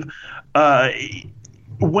conservative.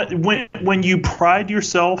 When you pride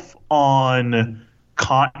yourself on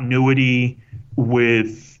continuity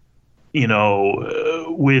with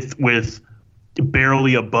with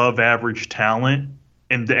barely above average talent,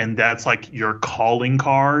 and that's like your calling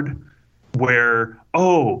card, where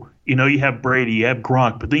you have Brady, you have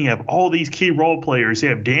Gronk, but then you have all these key role players. You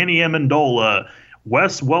have Danny Amendola,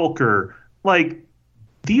 Wes Welker. Like,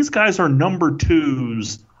 these guys are number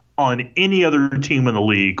twos on any other team in the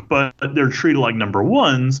league, but they're treated like number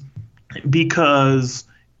ones because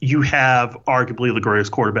you have arguably the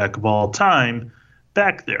greatest quarterback of all time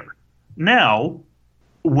back there. Now,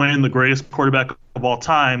 when the greatest quarterback of all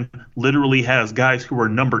time literally has guys who are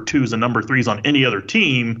number twos and number threes on any other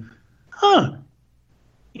team,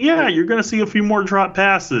 yeah, you're going to see a few more drop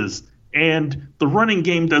passes. And the running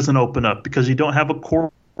game doesn't open up because you don't have a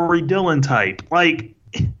Corey Dillon type. Like,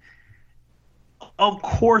 of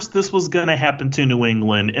course this was going to happen to New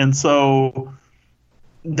England. And so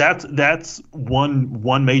that's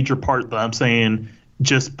one major part that I'm saying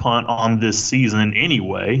just punt on this season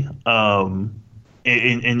anyway, and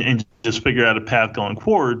just figure out a path going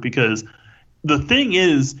forward, because the thing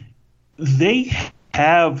is, they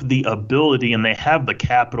have the ability and they have the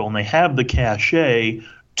capital and they have the cachet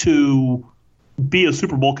to be a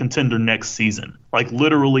Super Bowl contender next season. Like,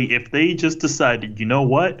 literally, if they just decided, you know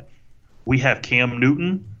what, we have Cam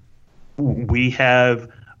Newton, we have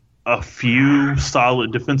a few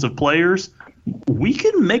solid defensive players, we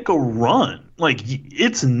can make a run. Like,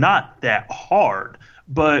 it's not that hard.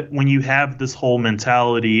 But when you have this whole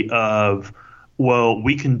mentality of, well,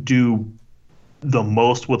 we can do the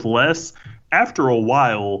most with less, after a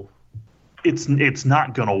while, it's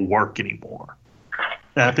not going to work anymore.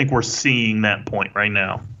 And I think we're seeing that point right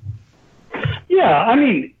now. Yeah, I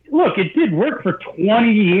mean, look, it did work for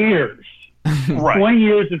 20 years. Right. 20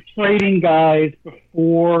 years of trading guys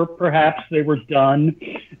before perhaps they were done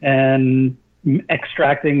and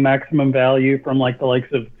extracting maximum value from like the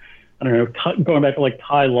likes of, I don't know, going back to like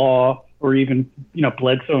Ty Law or even,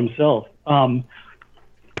 Bledsoe himself.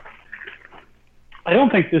 I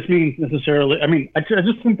don't think this means necessarily, I mean, I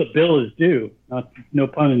just think the bill is due, no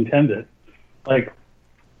pun intended. Like,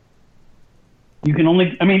 you can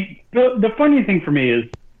only, I mean, the funny thing for me is,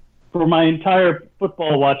 for my entire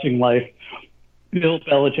football watching life, Bill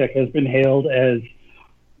Belichick has been hailed as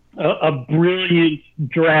a brilliant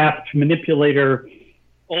draft manipulator,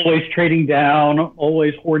 always trading down,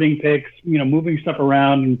 always hoarding picks, moving stuff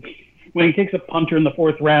around. And when he takes a punter in the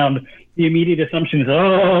fourth round, the immediate assumption is,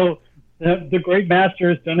 the great master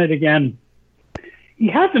has done it again. He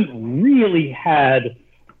hasn't really had,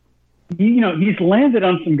 he's landed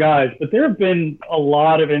on some guys, but there have been a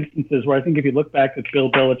lot of instances where I think if you look back at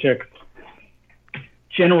Bill Belichick's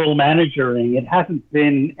general managering, it hasn't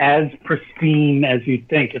been as pristine as you'd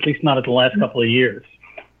think, at least not at the last couple of years.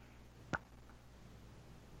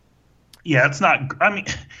 Yeah, it's not. I mean,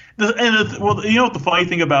 you know what the funny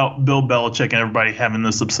thing about Bill Belichick and everybody having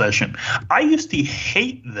this obsession? I used to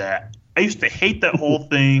hate that. I used to hate that whole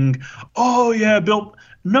thing. Oh, yeah, Bill.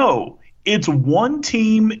 No, it's one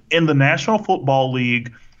team in the National Football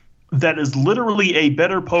League that is literally a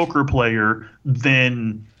better poker player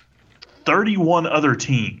than 31 other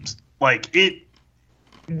teams. Like,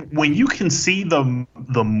 when you can see the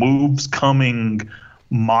moves coming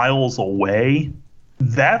miles away,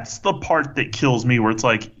 that's the part that kills me, where it's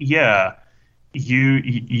like, yeah,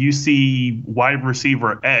 you see wide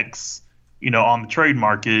receiver X, on the trade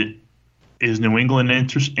market. Is New England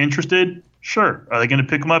interested? Sure. Are they going to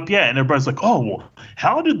pick him up? Yeah. And everybody's like, oh, well,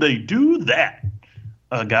 how did they do that?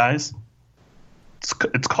 Guys,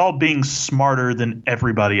 it's called being smarter than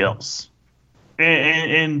everybody else.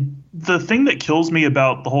 And the thing that kills me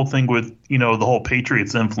about the whole thing with, the whole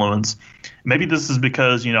Patriots influence, maybe this is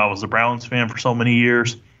because, I was a Browns fan for so many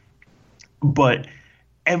years, but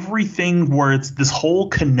everything where it's this whole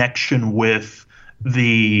connection with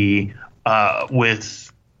the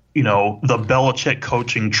Belichick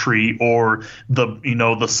coaching tree, or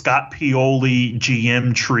the Scott Pioli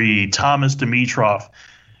GM tree, Thomas Dimitroff,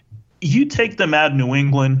 you take them out of New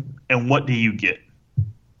England, and what do you get?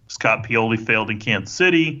 Scott Pioli failed in Kansas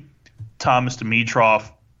City. Thomas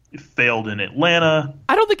Dimitroff failed in Atlanta.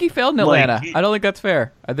 I don't think he failed in Atlanta. I don't think that's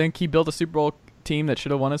fair. I think he built a Super Bowl team that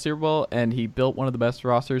should have won a Super Bowl, and he built one of the best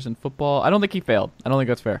rosters in football. I don't think he failed. I don't think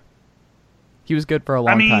that's fair. He was good for a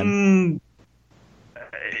long time.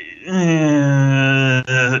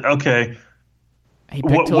 Okay. He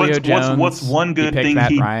picked Julio Jones. What's one good thing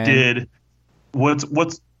Matt he Ryan. did? What's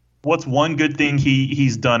one good thing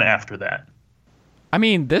he's done after that? I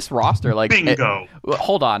mean, this roster, like, bingo.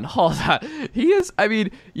 Hold on. He is. I mean,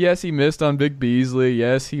 yes, he missed on Vic Beasley.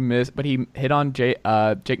 Yes, he missed, but he hit on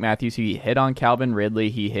Jake Matthews. He hit on Calvin Ridley.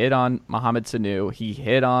 He hit on Mohamed Sanu. He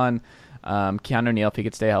hit on Keanu Neal if he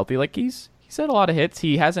could stay healthy. Like, he's had a lot of hits.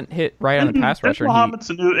 He hasn't hit right on the pass rusher. Did Mohamed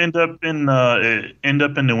Sanu end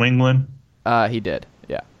up in New England? He did,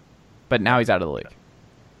 yeah. But now he's out of the league.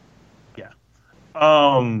 Yeah.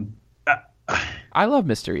 I love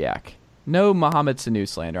Mr. Yak. No Mohamed Sanu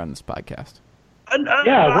slander on this podcast.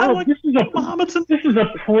 This is a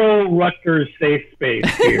pro Rutgers safe space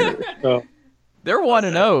here. So they're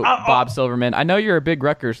 1-0, Bob Silverman. I know you're a big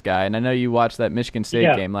Rutgers guy, and I know you watched that Michigan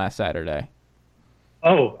State game last Saturday.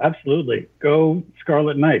 Oh, absolutely. Go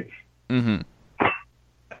Scarlet Knights. Mm-hmm.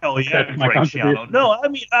 Hell yeah, Graciano. No, I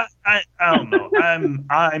mean, I don't know.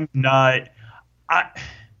 I'm not.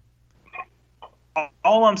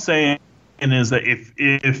 All I'm saying is that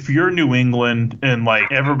if you're New England and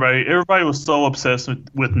like everybody was so obsessed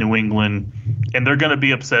with New England, and they're going to be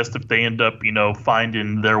obsessed if they end up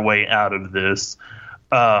finding their way out of this.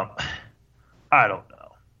 I don't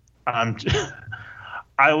know.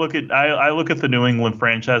 I look at the New England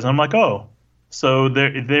franchise and I'm like, oh, so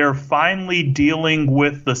they're finally dealing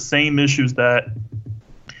with the same issues that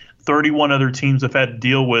 31 other teams have had to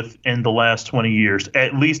deal with in the last 20 years.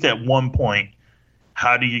 At least at one point,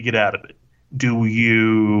 how do you get out of it? Do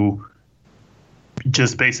you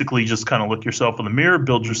just basically just kind of look yourself in the mirror,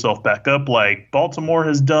 build yourself back up like Baltimore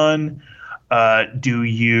has done? Do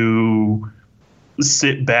you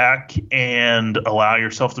sit back and allow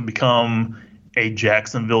yourself to become a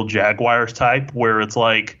Jacksonville Jaguars type where it's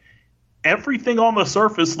like everything on the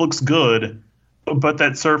surface looks good, but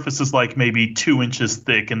that surface is like maybe 2 inches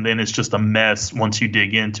thick and then it's just a mess once you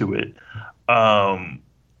dig into it?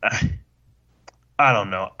 I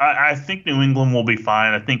don't know. I think New England will be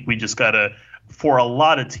fine. I think we just got to, for a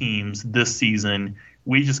lot of teams this season,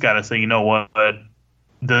 we just got to say, you know what?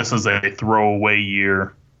 This is a throwaway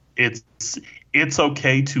year. It's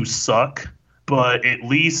okay to suck, but at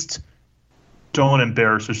least don't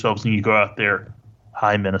embarrass yourselves when you go out there.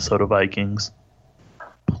 Hi, Minnesota Vikings.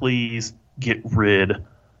 Please get rid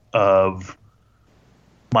of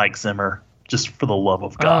Mike Zimmer, just for the love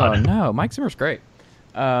of God. Oh, no. Mike Zimmer's great.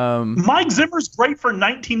 Mike Zimmer's great for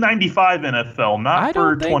 1995 NFL, not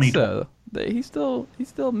for 2020. So. He's still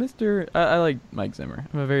Mr. I like Mike Zimmer.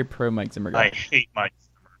 I'm a very pro Mike Zimmer guy. I hate Mike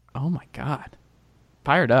Zimmer. Oh my God,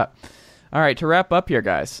 fired up. All right, to wrap up here,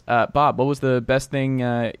 guys. Bob, what was the best thing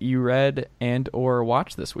you read and or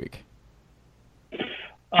watched this week?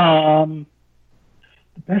 The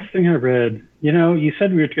best thing I read, you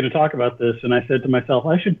said we were going to talk about this, and I said to myself,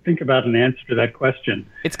 I should think about an answer to that question.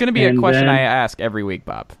 It's going to be a question I ask every week,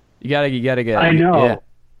 Bob. You gotta get. I know. Yeah.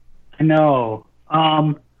 I know.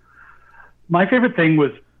 My favorite thing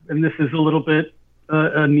was, and this is a little bit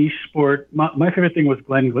a niche sport. My favorite thing was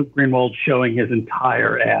Glenn Greenwald showing his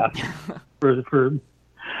entire ass.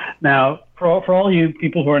 Now, for all you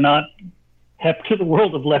people who are not hep to the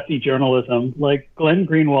world of lefty journalism, like Glenn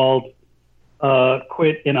Greenwald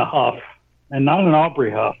quit in a huff, and not an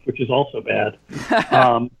Aubrey huff, which is also bad,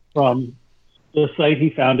 from the site he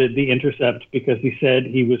founded, The Intercept, because he said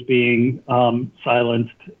he was being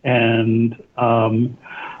silenced and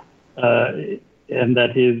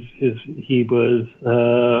that he was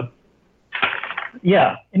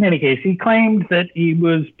in any case, he claimed that he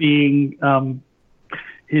was being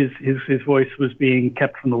his voice was being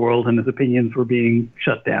kept from the world and his opinions were being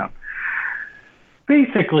shut down.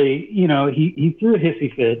 Basically, he threw a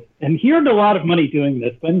hissy fit, and he earned a lot of money doing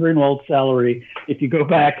this. Glenn Greenwald's salary, if you go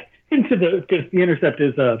back into because The Intercept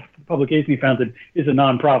is a publication he founded, is a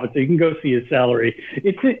nonprofit, so you can go see his salary.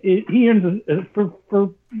 He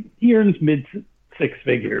earns mid six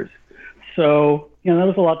figures, so that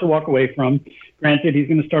was a lot to walk away from. Granted, he's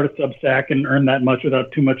going to start a Substack and earn that much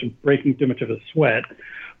without breaking too much of a sweat,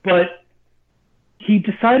 but he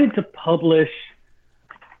decided to publish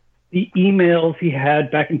the emails he had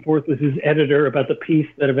back and forth with his editor about the piece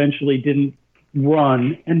that eventually didn't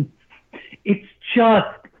run, and it's just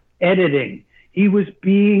editing. He was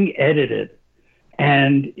being edited,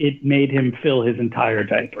 and it made him fill his entire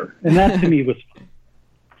diaper. And that to me was fun.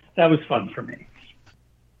 That was fun for me.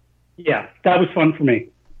 Yeah, that was fun for me.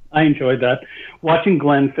 I enjoyed that. Watching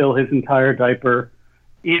Glenn fill his entire diaper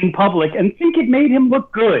in public and think it made him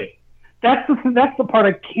look good. That's the part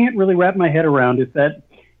I can't really wrap my head around, is that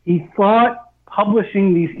he thought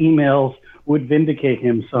publishing these emails would vindicate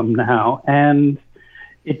him somehow. And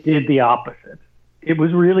it did the opposite. It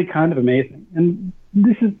was really kind of amazing. And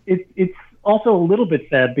it's also a little bit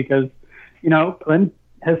sad because, Glenn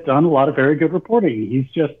has done a lot of very good reporting. He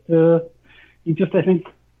just I think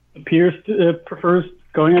prefers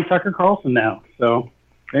going on Tucker Carlson now. So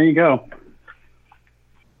there you go.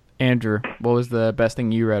 Andrew, what was the best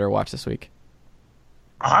thing you read or watched this week?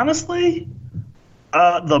 Honestly,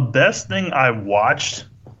 the best thing I watched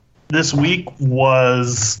this week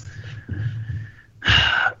was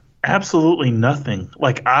absolutely nothing.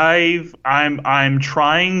 Like I'm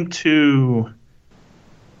trying to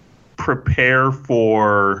prepare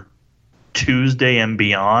for Tuesday and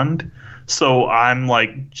beyond, so I'm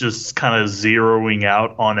like just kind of zeroing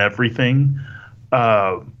out on everything.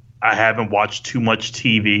 I haven't watched too much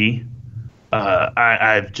TV.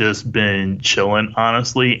 I've just been chilling,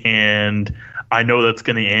 honestly, and I know that's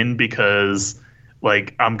going to end because,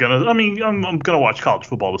 like, I'm gonna watch college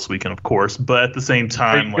football this weekend, of course, but at the same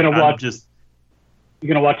time, you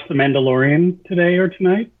gonna watch The Mandalorian today or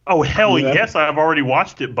tonight? Oh hell yes, I've already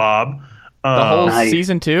watched it, Bob. The whole Nice.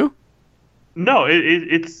 season 2? No,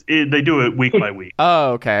 they do it week by week.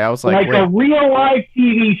 Oh, okay. I was like, a real live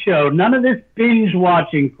TV show. None of this binge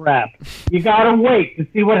watching crap. You gotta wait to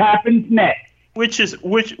see what happens next. Which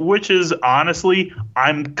is honestly,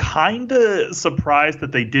 I'm kind of surprised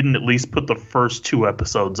that they didn't at least put the first 2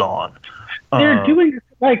 episodes on. They're doing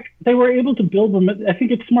they were able to build them. I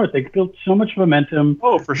think it's smart. They built so much momentum.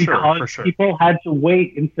 Oh, for sure. People had to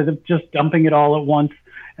wait instead of just dumping it all at once.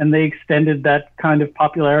 And they extended that kind of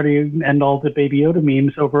popularity and all the Baby Yoda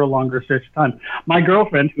memes over a longer stretch of time. My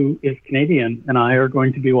girlfriend, who is Canadian, and I are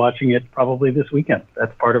going to be watching it probably this weekend.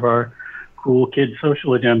 That's part of our cool kid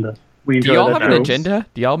social agenda. Do y'all have an agenda?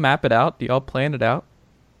 Do y'all map it out? Do y'all plan it out?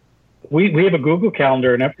 We have a Google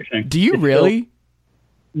Calendar and everything. Do you really?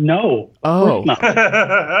 No. Oh. Of course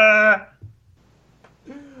not.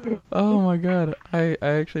 Oh my god! I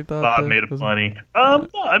actually thought Bob made it funny. No,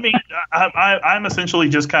 I mean, I'm essentially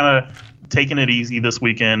just kind of taking it easy this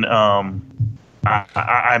weekend.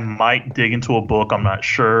 I might dig into a book. I'm not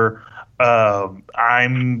sure.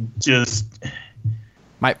 I'm just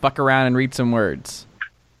might fuck around and read some words.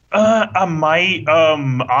 I might.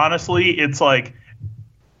 Honestly, it's like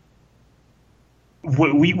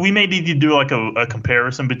we may need to do like a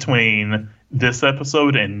comparison between this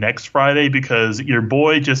episode and next Friday, because your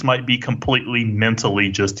boy just might be completely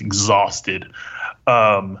mentally just exhausted,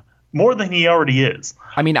 more than he already is.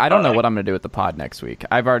 I mean, I don't know what I'm gonna do with the pod next week.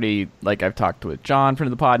 I've talked with John from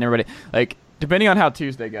the pod and everybody. Like, depending on how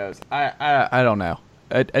Tuesday goes, I don't know.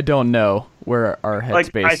 I don't know where our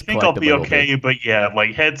headspace. I think I'll be okay, but yeah,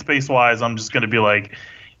 like headspace wise, I'm just gonna be like,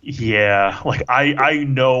 yeah, like I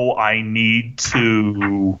know I need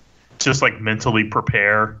to just like mentally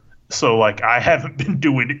prepare. So, like, I haven't been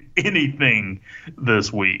doing anything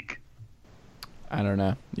this week. I don't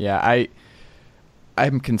know. Yeah,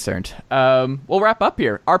 I'm concerned. We'll wrap up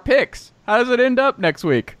here. Our picks. How does it end up next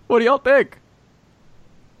week? What do y'all think?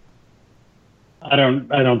 I don't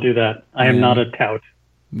do that. I am not a tout.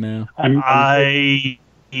 No.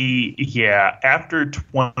 Yeah. After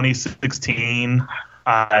 2016,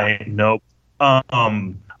 nope.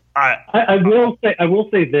 I will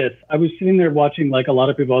say this. I was sitting there watching, like a lot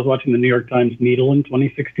of people, I was watching the New York Times Needle in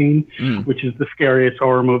 2016, which is the scariest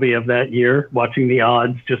horror movie of that year, watching the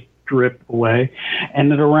odds just drip away.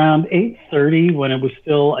 And at around 8:30, when it was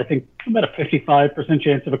still, I think, about a 55%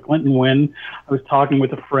 chance of a Clinton win, I was talking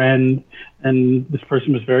with a friend, and this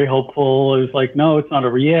person was very hopeful. It was like, no, it's not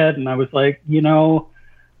over yet. And I was like, you are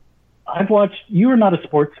not a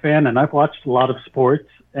sports fan, and I've watched a lot of sports.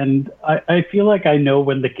 And I feel like I know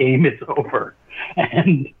when the game is over.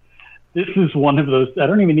 And this is one of those. I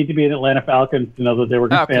don't even need to be an Atlanta Falcons to know that they were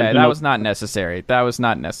going to Okay, that was not necessary. That was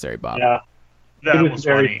not necessary, Bob. Yeah. That was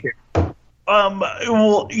very funny.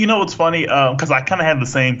 Well, you know what's funny? Because I kind of had the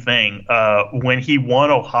same thing. When he won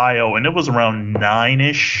Ohio, and it was around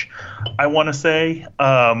 9-ish, I want to say,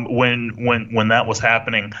 when that was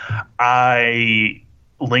happening, I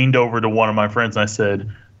leaned over to one of my friends and I said,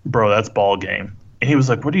 bro, that's ball game. And he was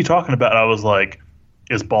like, what are you talking about? I was like,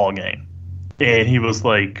 it's ball game. And he was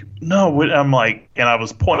like, no. I'm like, and I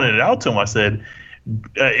was pointing it out to him. I said,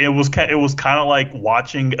 it was kind of like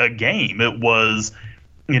watching a game. It was,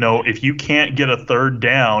 if you can't get a third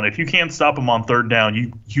down, if you can't stop them on third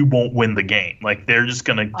down, you won't win the game. Like, they're just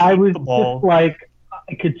going to keep the ball. Just like,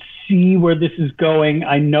 I could see where this is going.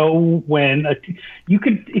 I know when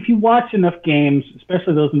if you watch enough games,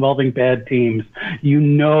 especially those involving bad teams, you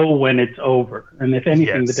know when it's over. And if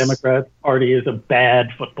anything, The Democrat Party is a bad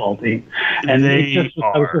football team. And I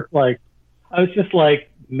was just like,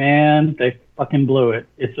 man, they fucking blew it.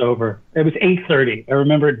 It's over. It was 8:30. I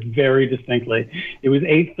remember it very distinctly. It was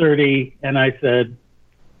 8:30, and I said,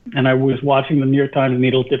 and I was watching the New York Times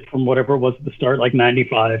needle dip from whatever it was at the start, like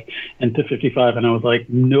 95 and to 55, and I was like,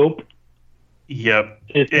 nope. Yep.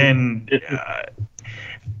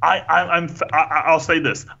 I'll say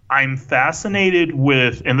this. I'm fascinated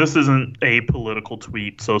with, and this isn't a political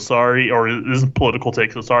tweet, so sorry, or it isn't a political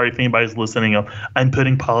take, so sorry if anybody's listening. I'm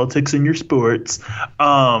putting politics in your sports.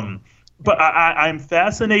 But I'm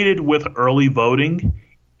fascinated with early voting,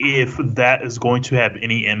 if that is going to have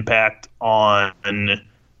any impact on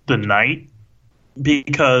the night,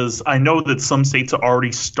 because I know that some states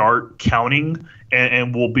already start counting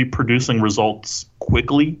and will be producing results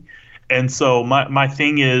quickly. And so my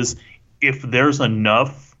thing is, if there's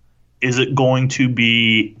enough, is it going to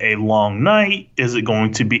be a long night? Is it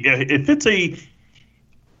going to be, if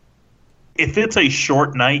it's a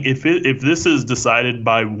short night, if this is decided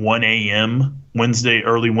by 1 a.m.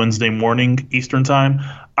 early Wednesday morning Eastern time,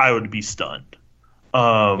 I would be stunned.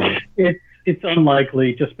 It's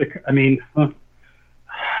unlikely, just because, I mean,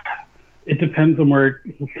 it depends on where.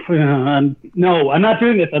 No, I'm not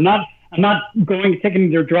doing this. I'm not taking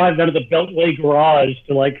their drives out of the Beltway garage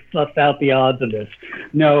to like suss out the odds of this.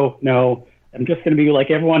 No. I'm just going to be like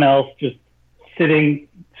everyone else, just sitting,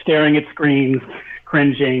 staring at screens,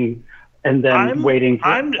 cringing, and then waiting.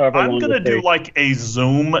 I'm going to do like a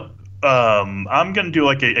Zoom. I'm going to do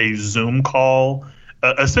like a Zoom call.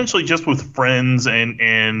 Essentially just with friends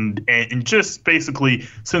and just basically,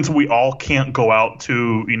 since we all can't go out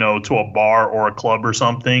to a bar or a club or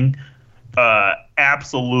something,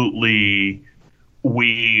 absolutely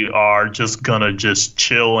we are just gonna just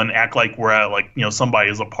chill and act like we're at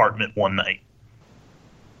somebody's apartment one night.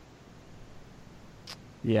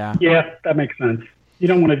 Yeah, that makes sense. You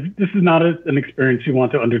don't want to. This is not an experience you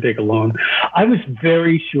want to undertake alone. I was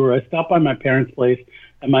very sure. I stopped by my parents' place,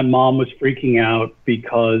 and my mom was freaking out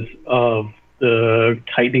because of the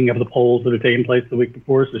tightening of the polls that had taken place the week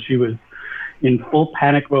before. So she was in full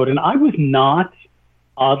panic mode, and I was not,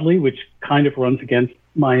 oddly, which kind of runs against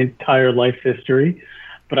my entire life history.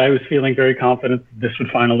 But I was feeling very confident this would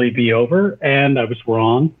finally be over, and I was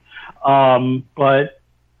wrong. But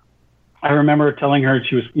I remember telling her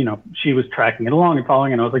she was tracking it along and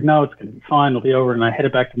following, and I was like, no, it's going to be fine. It'll be over. And I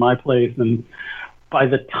headed back to my place. And by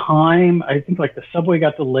the time, I think like the subway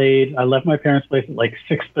got delayed, I left my parents' place at like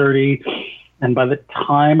 6:30. And by the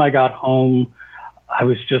time I got home, I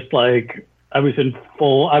was just like, I was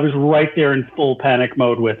right there in full panic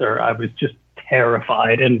mode with her. I was just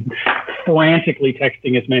terrified and frantically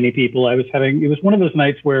texting as many people. It was one of those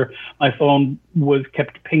nights where my phone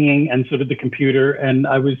kept pinging, and so did the computer. And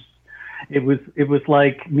it was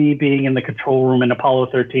like me being in the control room in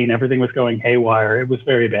Apollo 13. Everything was going haywire. It was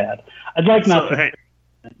very bad. I'd like not to. Hey,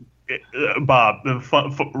 Bob,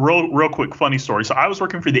 real quick funny story. So I was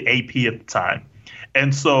working for the AP at the time.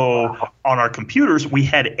 And so on our computers, we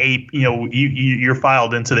had you're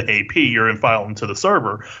filed into the AP, you're filed into the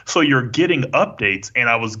server. So you're getting updates, and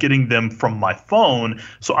I was getting them from my phone.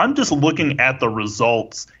 So I'm just looking at the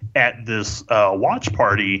results at this watch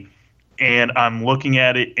party, and I'm looking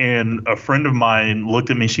at it, and a friend of mine looked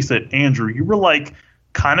at me. She said, Andrew, you were like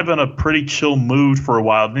kind of in a pretty chill mood for a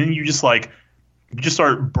while. Then you just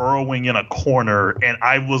start burrowing in a corner, and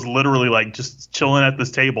I was literally like just chilling at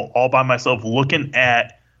this table all by myself, looking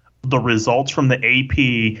at the results from the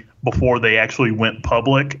AP before they actually went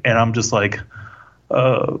public, and I'm just like,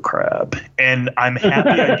 oh crap. And I'm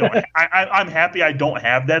happy I'm happy I don't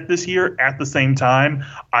have that this year. At the same time,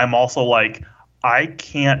 I'm also like, I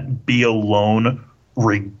can't be alone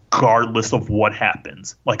regardless of what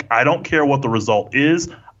happens. Like, I don't care what the result is.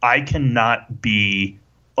 I cannot be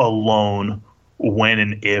alone when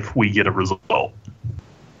and if we get a result.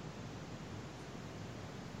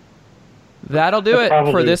 That'll do it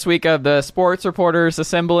for this week of the Sports Reporters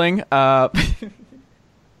Assembling. Yeah.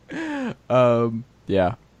 All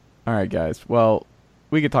right, guys. Well,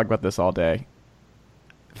 we could talk about this all day.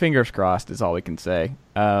 Fingers crossed is all we can say.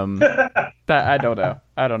 That I don't know.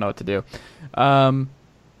 I don't know what to do.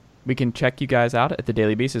 We can check you guys out at the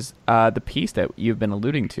Daily Beast. Is the piece that you've been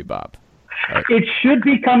alluding to, Bob? Right? It should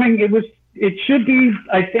be coming. It should be,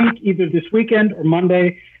 I think, either this weekend or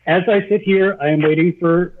Monday. As I sit here, I am waiting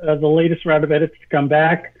for the latest round of edits to come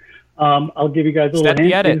back. I'll give you guys a little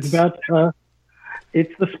hint. It's about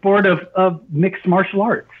it's the sport of mixed martial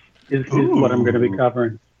arts is what I'm going to be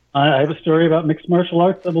covering. I have a story about mixed martial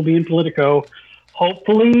arts that will be in Politico,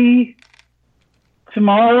 hopefully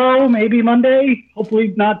tomorrow, maybe Monday,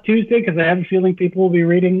 hopefully not Tuesday, because I have a feeling people will be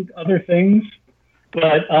reading other things.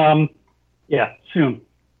 But yeah, soon.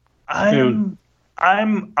 I'm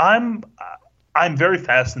I'm very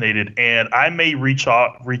fascinated, and I may reach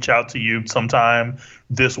out to you sometime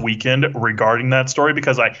this weekend regarding that story,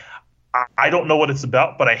 because I don't know what it's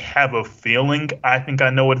about, but I have a feeling I think I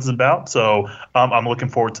know what it's about. So I'm looking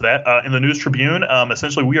forward to that. In the News Tribune,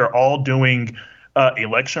 essentially we are all doing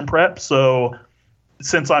election prep. So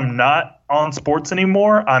since I'm not on sports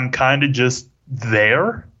anymore, I'm kind of just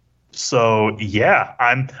there. So yeah,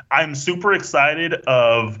 I'm super excited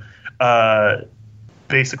of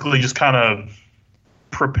basically just kind of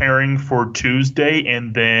preparing for Tuesday,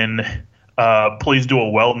 and then please do a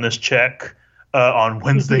wellness check on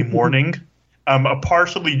Wednesday morning. I'm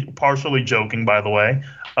partially joking, by the way.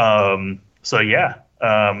 So yeah,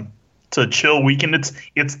 it's a chill weekend.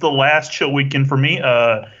 It's the last chill weekend for me.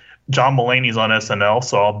 John Mulaney's on SNL,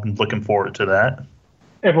 so I'm looking forward to that.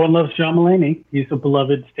 Everyone loves John Mulaney. He's a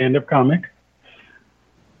beloved stand-up comic.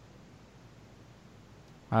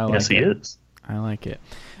 Yes, he is. I like it.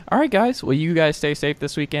 All right, guys. Well, you guys stay safe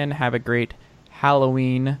this weekend. Have a great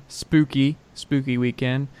Halloween, spooky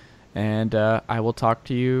weekend. And I will talk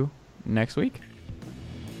to you next week.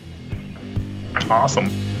 Awesome.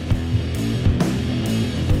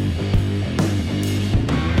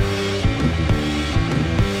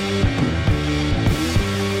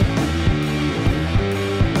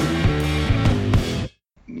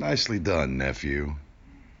 Nicely done, nephew.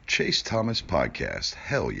 Chase Thomas Podcast.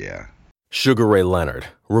 Hell yeah. Sugar Ray Leonard,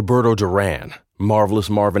 Roberto Duran, Marvelous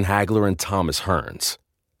Marvin Hagler, and Thomas Hearns.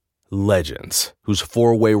 Legends, whose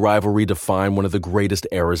four-way rivalry defined one of the greatest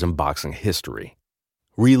eras in boxing history.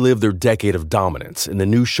 Relive their decade of dominance in the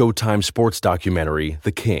new Showtime sports documentary,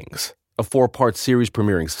 The Kings, a 4-part series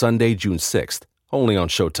premiering Sunday, June 6th, only on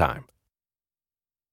Showtime.